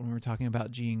talk about when we were talking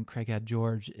about Jean Craighead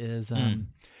George is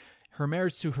her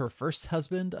marriage to her first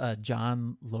husband,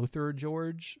 John Lothar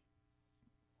George,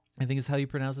 I think is how you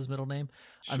pronounce his middle name.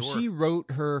 Sure. She wrote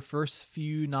her first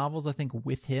few novels, I think,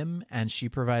 with him, and she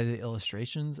provided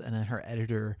illustrations, and then her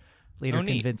editor later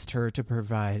convinced her to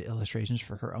provide illustrations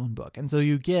for her own book. And so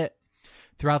you get,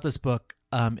 throughout this book,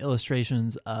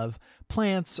 illustrations of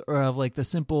plants or of like the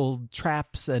simple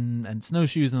traps and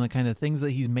snowshoes and the kind of things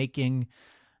that he's making.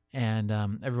 And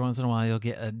every once in a while, you'll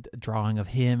get a drawing of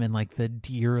him in like the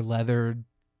deer leather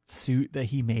suit that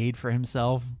he made for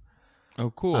himself.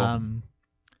 Oh, cool.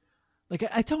 Like,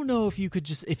 I don't know if you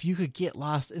could get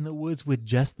lost in the woods with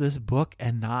just this book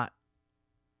and not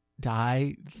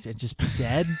die and just be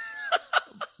dead.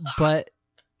 But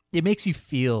it makes you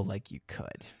feel like you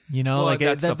could, you know, well, like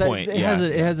that's the point. It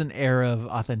has an air of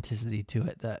authenticity to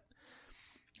it that,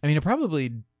 I mean, it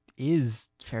probably is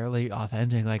fairly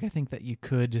authentic. Like, I think that you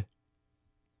could,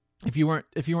 if you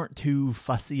weren't too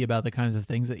fussy about the kinds of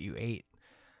things that you ate,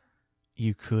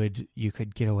 you could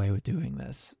get away with doing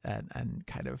this and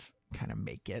kind of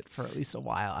make it for at least a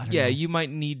while. I don't know. You might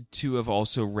need to have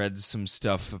also read some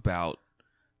stuff about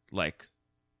like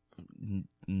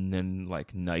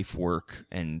like knife work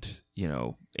and, you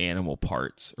know, animal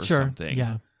parts or something.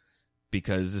 Yeah.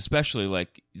 Because especially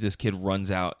like this kid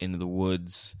runs out into the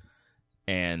woods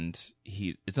and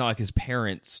it's not like his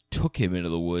parents took him into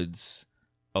the woods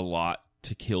a lot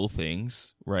to kill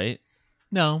things, right?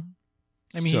 No.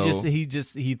 I mean,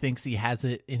 he thinks he has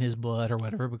it in his blood or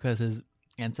whatever because his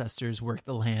ancestors worked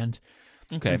the land.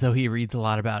 Okay. And so he reads a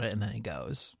lot about it and then he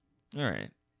goes. All right.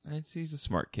 He's a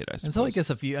smart kid, I suppose. And so I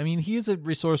guess he is a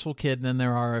resourceful kid, and then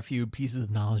there are a few pieces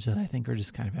of knowledge that I think are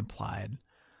just kind of implied.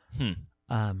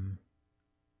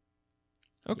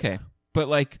 Okay. Yeah. But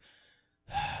like,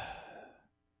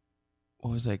 what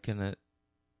was I gonna...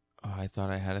 Oh, I thought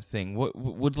I had a thing. What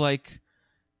would like...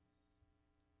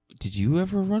 Did you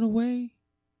ever run away?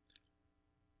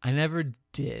 I never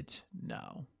did,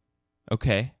 no.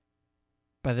 Okay.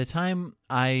 By the time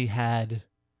I had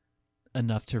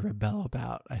enough to rebel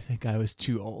about, I think I was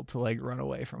too old to like run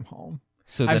away from home.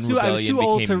 So then rebellion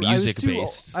became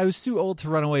music-based. I was too old to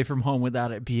run away from home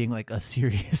without it being like a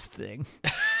serious thing.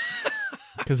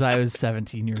 Because I was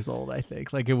 17 years old, I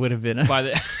think. Like it would have been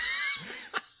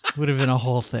would have been a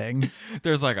whole thing.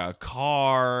 There's like a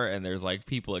car and there's like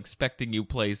people expecting you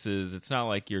places. It's not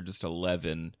like you're just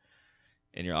 11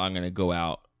 and I'm going to go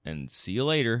out and see you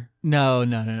later. No.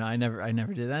 I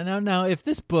never did that. Now, if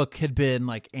this book had been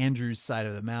like Andrew's Side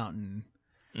of the Mountain,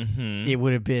 it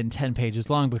would have been 10 pages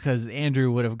long because Andrew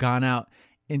would have gone out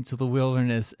into the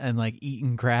wilderness and like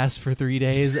eaten grass for 3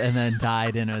 days and then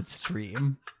died in a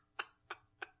stream.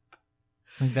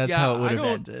 Like that's how it would have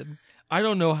ended. I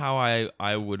don't know how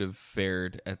I would have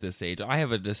fared at this age. I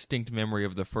have a distinct memory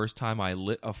of the first time I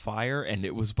lit a fire, and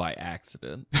it was by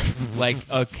accident. Like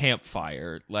a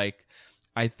campfire. Like,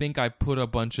 I think I put a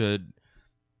bunch of,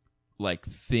 like,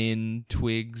 thin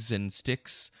twigs and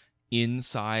sticks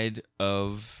inside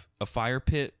of a fire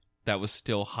pit that was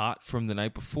still hot from the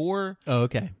night before. Oh,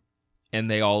 okay. And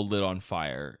they all lit on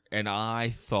fire. And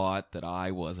I thought that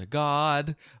I was a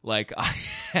god. Like, I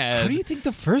had... How do you think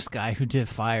the first guy who did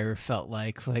fire felt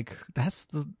like? Like, that's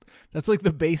like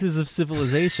the basis of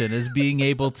civilization, is being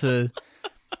able to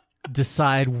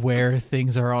decide where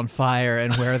things are on fire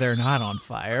and where they're not on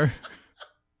fire.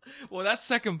 Well, that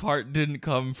second part didn't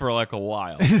come for like a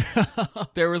while.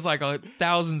 There was like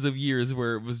thousands of years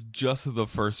where it was just the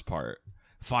first part.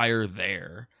 Fire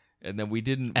there. And then we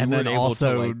didn't. And we then weren't able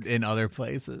also to, in other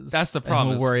places. that's the problem.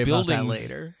 And we'll worry about that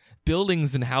later.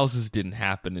 Buildings and houses didn't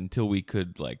happen until we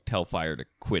could like tell fire to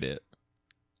quit it.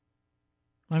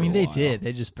 I mean, they did.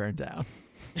 They just burned down.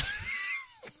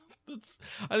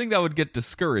 I think that would get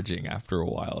discouraging after a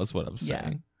while. Is what I'm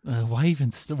saying. Yeah. Why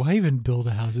even build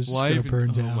a house? It's just going to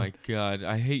burn down. Oh my god!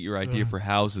 I hate your idea for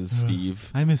houses,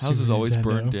 Steve. I miss houses Super always Nintendo.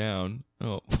 burn down.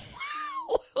 Oh,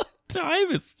 what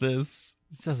time is this?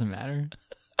 It doesn't matter.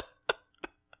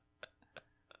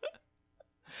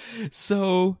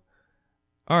 So,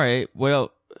 all right.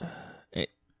 Well,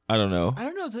 I don't know. I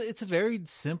don't know. It's a very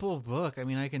simple book. I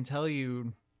mean, I can tell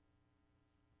you.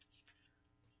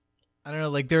 I don't know.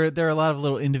 Like there are a lot of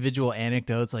little individual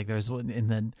anecdotes. Like there's one in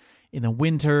the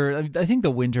winter. I think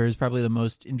the winter is probably the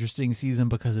most interesting season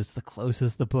because it's the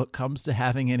closest the book comes to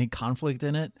having any conflict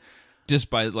in it. Just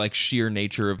by like sheer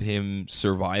nature of him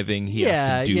surviving, he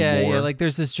has to do more. Yeah. Like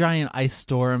there's this giant ice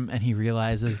storm, and he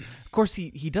realizes, of course,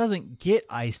 he doesn't get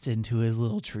iced into his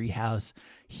little tree house.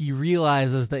 He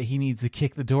realizes that he needs to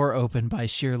kick the door open by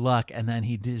sheer luck, and then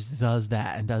he just does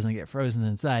that and doesn't get frozen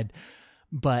inside.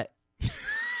 But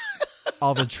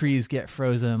all the trees get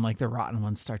frozen, like the rotten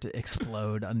ones start to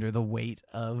explode under the weight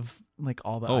of like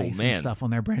all the ice and stuff on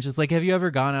their branches. Like, have you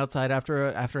ever gone outside after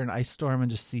an ice storm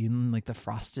and just seen like the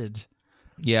frosted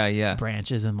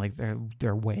branches and like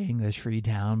they're weighing the tree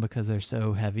down because they're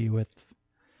so heavy with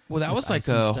that was like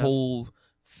a whole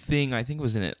thing. I think it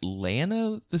was in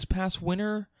Atlanta this past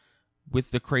winter with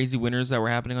the crazy winters that were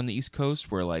happening on the East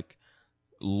Coast, where like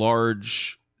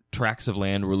large tracts of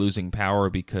land were losing power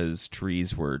because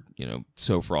trees were,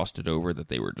 so frosted over that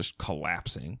they were just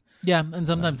collapsing. Yeah, and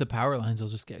sometimes the power lines will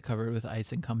just get covered with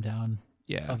ice and come down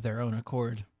of their own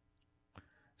accord.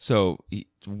 So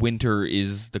winter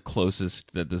is the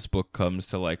closest that this book comes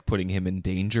to like putting him in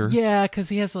danger. Yeah, because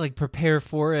he has to like prepare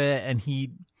for it, and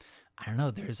I don't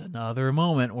know, there's another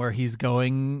moment where he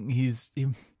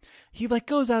like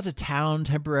goes out to town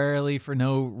temporarily for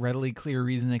no readily clear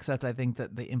reason, except I think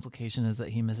that the implication is that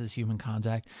he misses human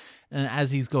contact. And as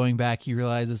he's going back, he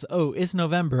realizes, oh, it's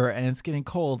November and it's getting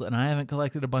cold and I haven't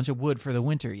collected a bunch of wood for the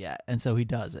winter yet. And so he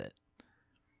does it.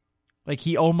 Like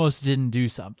he almost didn't do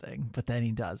something, but then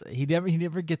he does it. He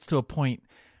never gets to a point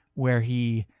where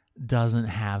he doesn't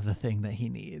have the thing that he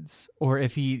needs. Or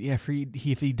if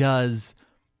he does,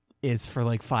 it's for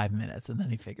like 5 minutes and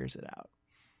then he figures it out.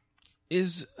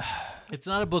 It's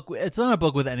not a book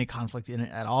with any conflict in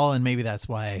it at all, and maybe that's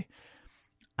why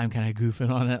I'm kind of goofing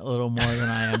on it a little more than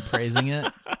I am praising it.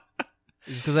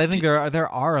 Because I think there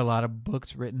are a lot of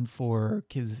books written for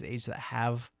kids this age that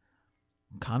have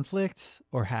conflict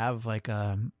or have like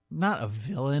not a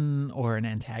villain or an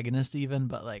antagonist even,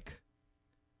 but like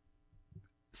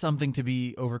something to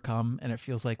be overcome, and it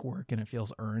feels like work and it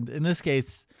feels earned. In this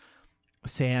case,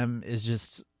 Sam is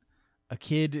just a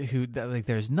kid who, like,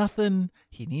 there's nothing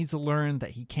he needs to learn that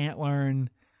he can't learn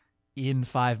in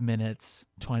 5 minutes,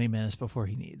 20 minutes before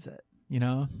he needs it,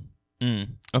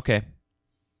 Okay.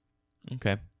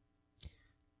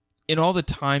 In all the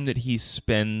time that he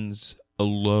spends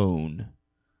alone,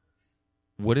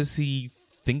 what is he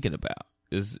thinking about?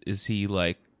 Is he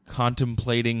like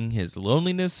contemplating his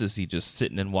loneliness? Is he just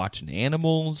sitting and watching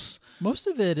animals? Most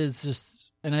of it is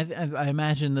just, and I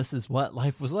imagine this is what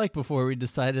life was like before we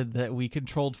decided that we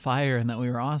controlled fire and that we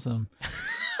were awesome.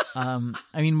 I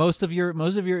mean, most of your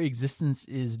existence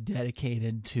is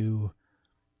dedicated to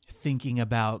thinking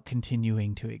about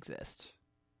continuing to exist.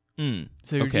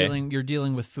 So you're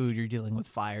dealing with food, you're dealing with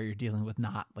fire, you're dealing with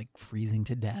not like freezing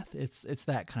to death. It's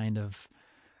that kind of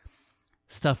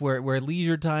stuff where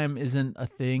leisure time isn't a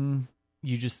thing.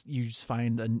 You just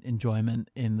find an enjoyment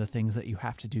in the things that you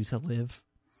have to do to live.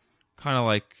 Kind of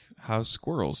like how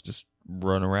squirrels just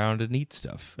run around and eat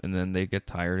stuff, and then they get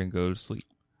tired and go to sleep.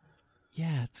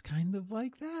 Yeah, it's kind of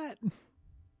like that.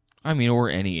 I mean, or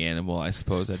any animal, I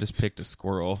suppose. I just picked a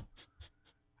squirrel.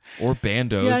 Or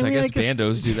bandos. Yeah, I guess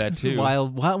bandos do that too.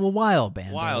 Wild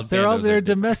bandos. They're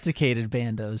domesticated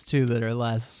bandos too that are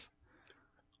less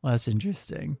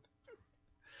interesting.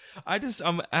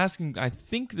 I'm asking, I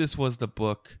think this was the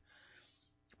book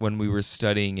when we were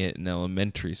studying it in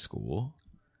elementary school,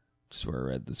 which is where I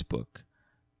read this book,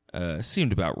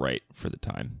 seemed about right for the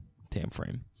time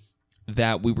frame,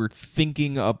 that we were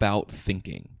thinking about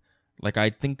thinking. Like, I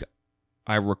think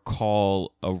I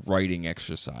recall a writing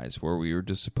exercise where we were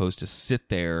just supposed to sit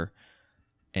there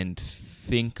and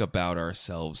think about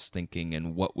ourselves thinking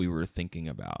and what we were thinking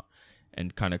about,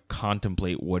 and kind of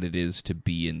contemplate what it is to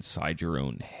be inside your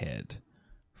own head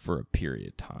for a period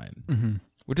of time,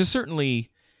 which is certainly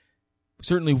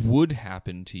would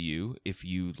happen to you if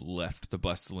you left the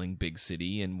bustling big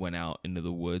city and went out into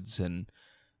the woods. And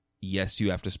yes,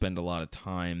 you have to spend a lot of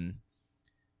time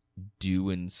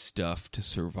doing stuff to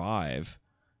survive,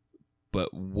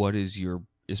 but what is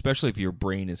especially if your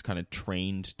brain is kind of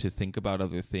trained to think about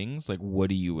other things, like, what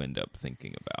do you end up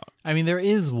thinking about? I mean, there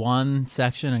is one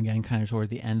section, again, kind of toward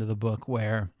the end of the book,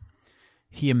 where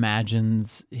he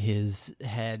imagines his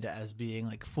head as being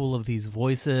like full of these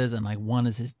voices, and like one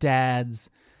is his dad's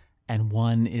and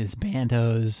one is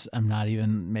Bando's. I'm not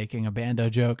even making a Bando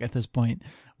joke at this point.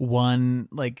 One,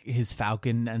 like, his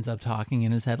falcon ends up talking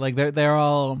in his head. Like, they're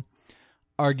all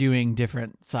arguing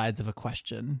different sides of a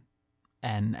question.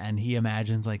 And he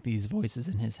imagines like these voices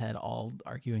in his head all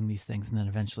arguing these things and then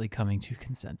eventually coming to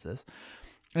consensus.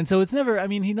 And so it's never, I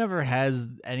mean, he never has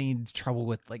any trouble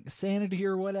with like sanity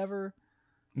or whatever.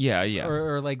 Yeah.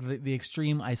 Or like the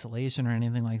extreme isolation or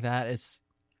anything like that.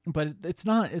 But it's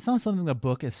not something the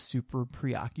book is super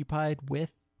preoccupied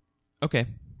with. Okay.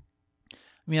 I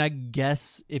mean, I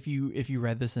guess if you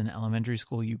read this in elementary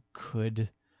school, you could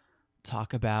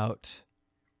talk about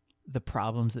the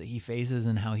problems that he faces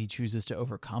and how he chooses to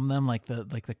overcome them, like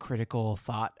the critical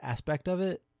thought aspect of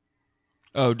it.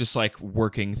 Oh, just like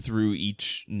working through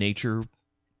each nature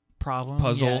problem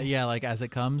puzzle. Yeah, like as it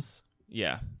comes.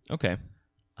 Yeah. Okay.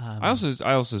 I also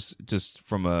just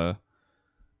from a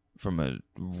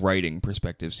writing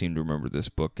perspective seem to remember this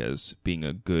book as being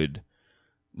a good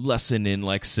lesson in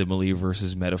like simile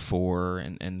versus metaphor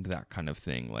and that kind of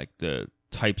thing, like the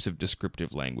types of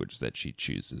descriptive language that she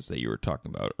chooses that you were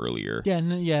talking about earlier.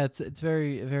 Yeah, it's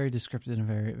very, very descriptive and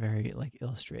very, very like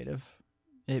illustrative.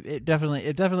 It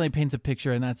definitely paints a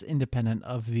picture, and that's independent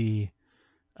of the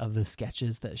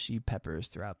sketches that she peppers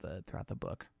throughout the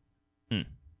book.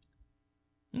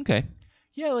 Okay.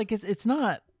 Yeah, like it's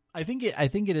not. I think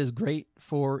it is great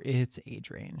for its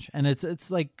age range, and it's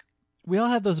like we all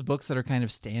have those books that are kind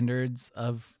of standards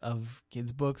of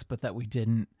kids' books, but that we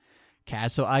didn't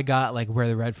catch. So I got like Where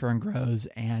the Red Fern Grows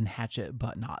and Hatchet,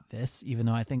 but not this. Even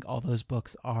though I think all those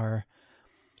books are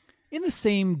in the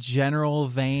same general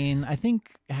vein. I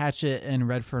think Hatchet and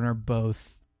Red Fern are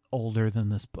both older than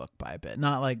this book by a bit.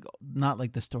 Not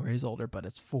like the story is older, but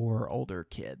it's for older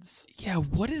kids. Yeah,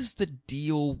 what is the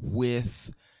deal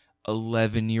with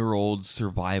 11-year-old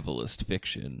survivalist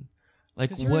fiction?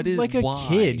 Like, what is like a why?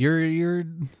 kid? You're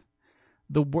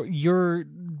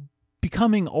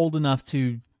becoming old enough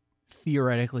to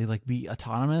theoretically like be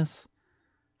autonomous.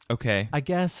 Okay. I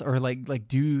guess, or like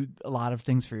do a lot of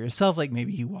things for yourself. Like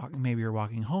maybe you're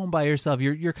walking home by yourself.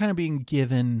 You're kind of being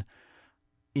given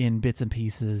in bits and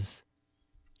pieces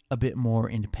a bit more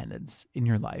independence in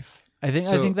your life. I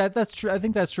think that's true. I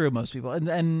think that's true of most people,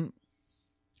 and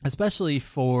especially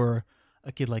for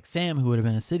a kid like Sam who would have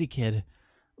been a city kid.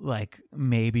 Like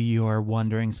maybe you're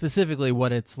wondering specifically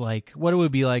what it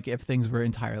would be like if things were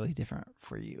entirely different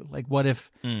for you. Like what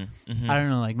if, I don't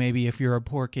know, like maybe if you're a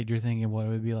poor kid, you're thinking what it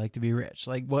would be like to be rich.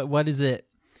 Like what is it?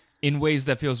 In ways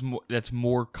that feels that's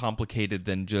more complicated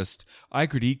than just, I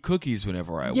could eat cookies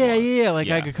whenever I want. Yeah. Like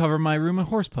I could cover my room in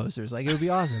horse posters. Like it would be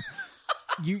awesome.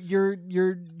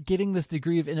 You're getting this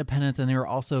degree of independence, and you're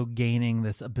also gaining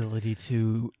this ability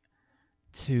to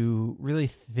really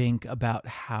think about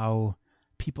how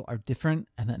people are different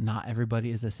and that not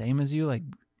everybody is the same as you. Like,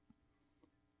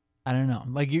 I don't know.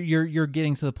 Like you're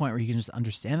getting to the point where you can just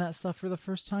understand that stuff for the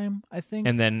first time, I think.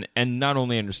 And not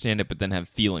only understand it, but then have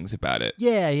feelings about it.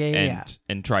 Yeah.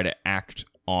 And try to act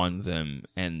on them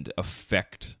and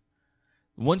affect.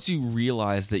 Once you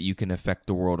realize that you can affect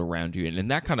the world around you,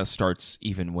 and that kind of starts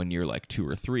even when you're like 2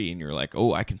 or 3 and you're like,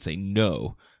 oh, I can say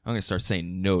no. I'm going to start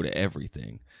saying no to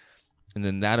everything. And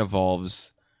then that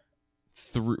evolves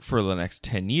for the next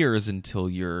 10 years until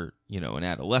you're, an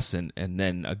adolescent, and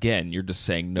then again you're just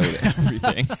saying no to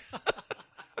everything.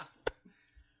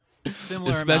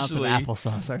 Similar amounts of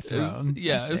applesauce are thrown.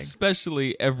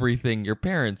 Especially everything your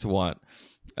parents want.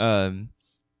 I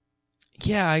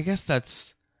guess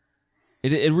that's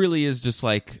it. Really is just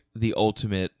like the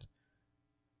ultimate.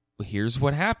 Here's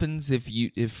what happens if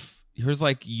here's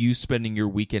like you spending your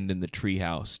weekend in the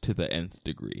treehouse to the nth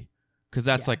degree. Because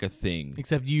that's like a thing.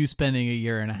 Except you spending a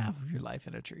year and a half of your life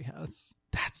in a treehouse.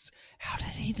 how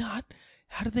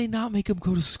did they not make him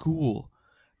go to school?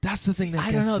 That's the thing that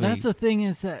I don't know. gets me. That's the thing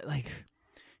is that like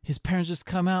his parents just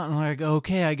come out and like,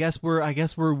 okay, I guess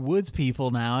we're woods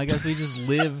people now. I guess we just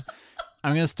live.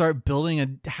 I'm gonna start building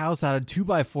a house out of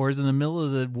 2x4s in the middle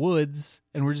of the woods,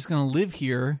 and we're just gonna live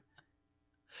here.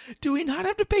 Do we not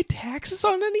have to pay taxes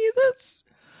on any of this?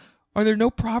 Are there no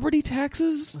property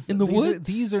taxes in the woods?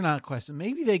 These are not questions.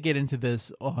 Maybe they get into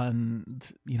this on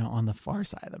the far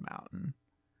side of the mountain.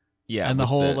 Yeah, and the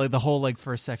whole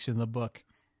first section of the book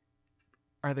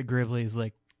are the Gribleys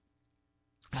like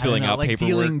filling out like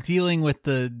paperwork, dealing with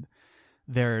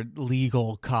their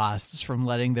legal costs from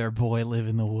letting their boy live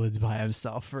in the woods by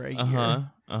himself for a year.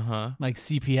 Like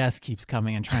CPS keeps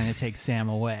coming and trying to take Sam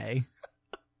away.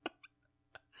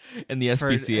 And the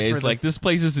SPCA is like, this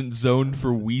place isn't zoned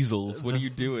for weasels. What are you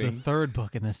doing? The third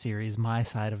book in the series, My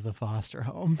Side of the Foster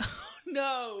Home.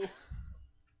 No.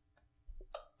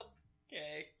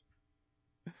 Okay.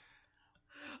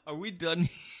 Are we done?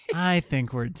 I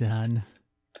think we're done.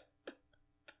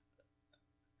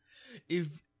 If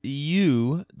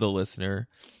you, the listener,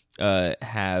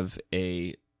 have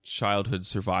a childhood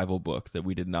survival book that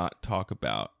we did not talk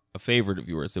about, a favorite of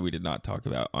yours that we did not talk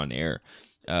about on air,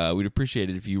 we'd appreciate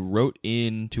it if you wrote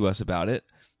in to us about it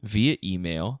via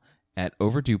email at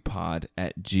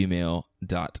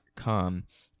overduepod@gmail.com.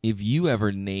 If you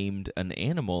ever named an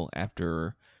animal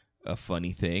after a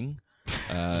funny thing,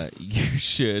 you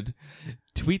should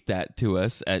tweet that to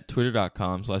us at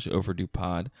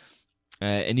twitter.com/overduepod.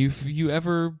 And if you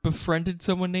ever befriended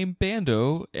someone named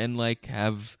Bando and like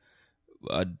have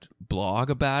a blog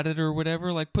about it or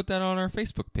whatever, like put that on our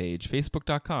Facebook page,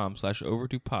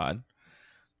 facebook.com/overduepod.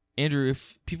 Andrew,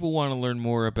 if people want to learn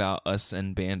more about us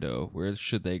and Bando, where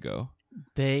should they go?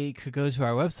 They could go to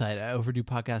our website at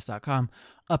overduepodcast.com.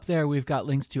 Up there, we've got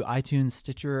links to iTunes,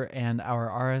 Stitcher, and our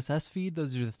RSS feed.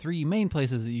 Those are the three main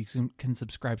places that you can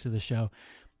subscribe to the show.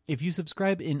 If you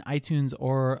subscribe in iTunes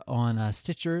or on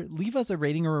Stitcher, leave us a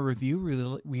rating or a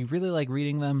review. We really like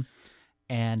reading them,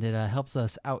 and it helps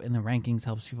us out in the rankings,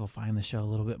 helps people find the show a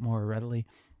little bit more readily.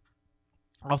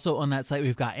 Also on that site,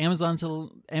 we've got Amazon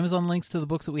links to the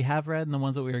books that we have read and the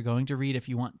ones that we are going to read. If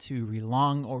you want to read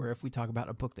along, or if we talk about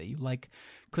a book that you like,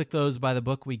 click those, buy the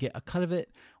book, we get a cut of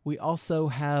it. We also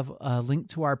have a link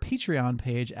to our Patreon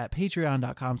page at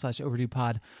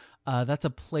patreon.com/overduepod. That's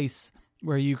a place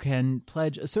where you can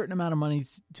pledge a certain amount of money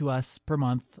to us per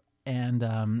month, and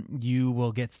you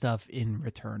will get stuff in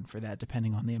return for that,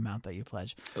 depending on the amount that you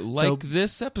pledge. Like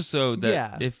this episode,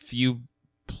 that if you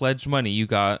pledge money, you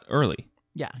got early.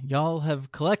 Yeah, y'all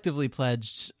have collectively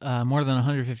pledged more than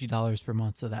 $150 per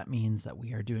month, so that means that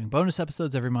we are doing bonus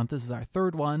episodes every month. This is our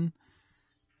third one,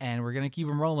 and we're going to keep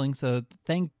them rolling. So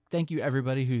thank you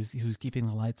everybody who's keeping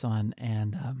the lights on,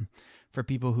 and for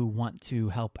people who want to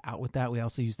help out with that. We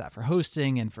also use that for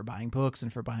hosting and for buying books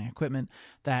and for buying equipment.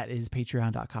 That is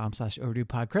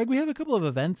patreon.com/overduepod. Craig, we have a couple of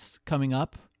events coming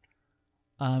up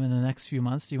in the next few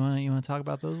months. Do you want to talk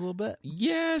about those a little bit?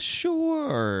 Yeah,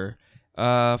 sure.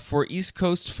 For East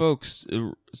Coast folks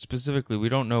specifically, we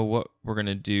don't know what we're going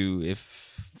to do,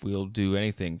 if we'll do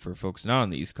anything for folks not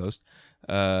on the East Coast.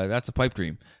 That's a pipe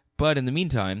dream. But in the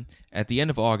meantime, at the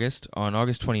end of August, on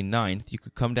August 29th, you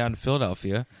could come down to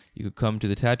Philadelphia, you could come to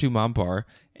the Tattoo Mom Bar,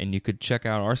 and you could check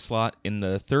out our slot in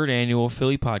the 3rd annual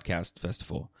Philly Podcast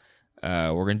Festival.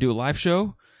 We're going to do a live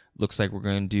show. Looks like we're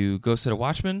going to do Go Set a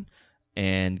Watchman.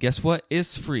 And guess what?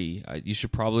 It's free. You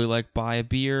should probably buy a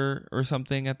beer or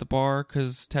something at the bar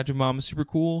because Tattoo Mom is super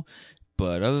cool.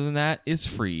 But other than that, it's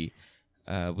free.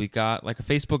 We got a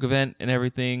Facebook event and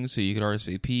everything, so you could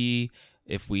RSVP.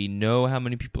 If we know how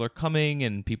many people are coming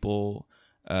and people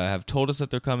have told us that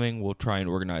they're coming, we'll try and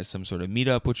organize some sort of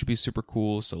meetup, which would be super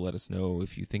cool. So let us know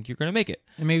if you think you're going to make it.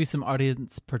 And maybe some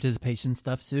audience participation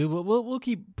stuff too. But we'll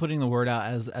keep putting the word out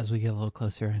as we get a little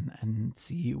closer and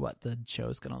see what the show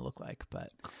is going to look like.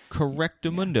 But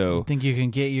correctamundo. I think you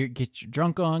can get your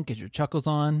drunk on, get your chuckles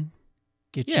on,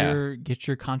 get your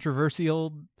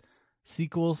controversial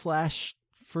sequel /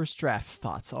 first draft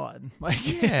thoughts on.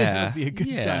 It'll be a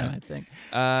good time, I think.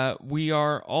 We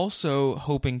are also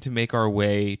hoping to make our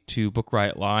way to Book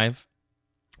Riot Live,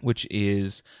 which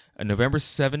is November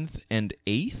 7th and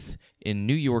 8th in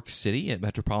New York City at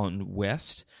Metropolitan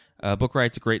West. Book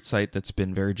Riot's a great site that's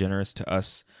been very generous to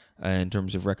us in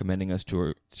terms of recommending us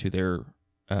to their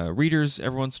readers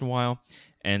every once in a while.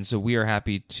 And so we are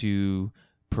happy to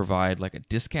provide a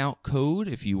discount code.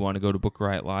 If you want to go to Book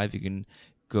Riot Live, you can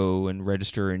go and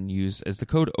register and use as the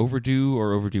code Overdue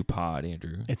or Overdue Pod,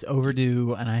 Andrew. It's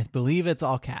Overdue, and I believe it's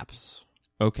all caps.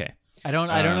 Okay. I don't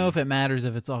know if it matters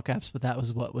if it's all caps, but that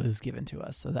was what was given to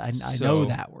us, so that I know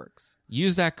that works.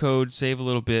 Use that code, save a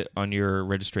little bit on your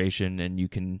registration, and you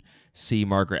can see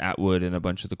Margaret Atwood and a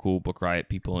bunch of the cool Book Riot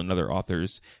people and other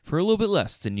authors for a little bit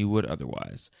less than you would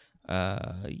otherwise.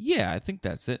 I think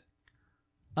that's it.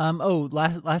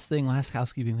 Last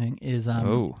housekeeping thing is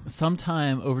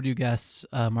sometime overdue guests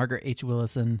Margaret H.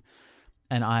 Willison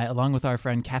and I, along with our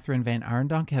friend Catherine Van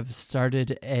Arendonk, have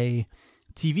started a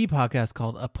TV podcast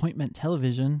called Appointment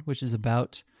Television, which is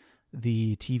about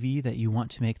the TV that you want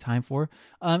to make time for.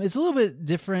 It's a little bit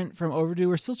different from Overdue.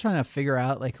 We're still trying to figure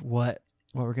out like what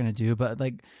we're gonna do, but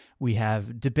like we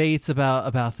have debates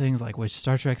about things like which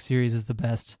Star Trek series is the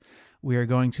best. We are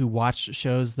going to watch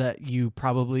shows that you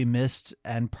probably missed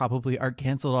and probably are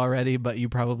canceled already, but you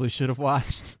probably should have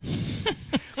watched.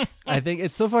 I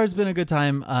think so far it's been a good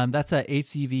time. That's at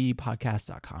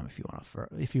hcvpodcast.com if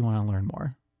you want to learn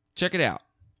more. Check it out.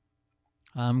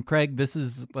 Craig, this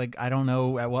is like, I don't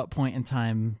know at what point in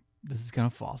time this is going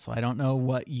to fall, so I don't know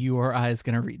what you or I is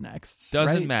going to read next.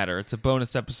 Doesn't matter. It's a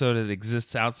bonus episode. It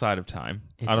exists outside of time.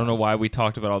 I don't know why we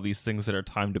talked about all these things that are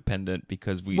time dependent,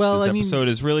 because this episode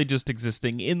is really just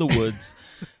existing in the woods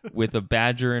with a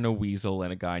badger and a weasel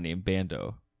and a guy named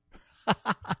Bando. All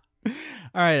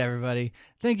right, everybody.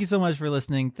 Thank you so much for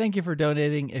listening. Thank you for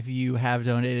donating if you have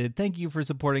donated. Thank you for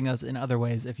supporting us in other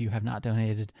ways if you have not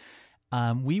donated.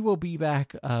 We will be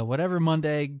back whatever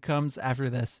Monday comes after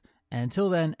this. And until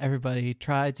then, everybody,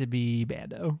 try to be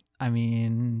Bando.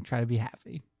 Try to be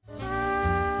happy.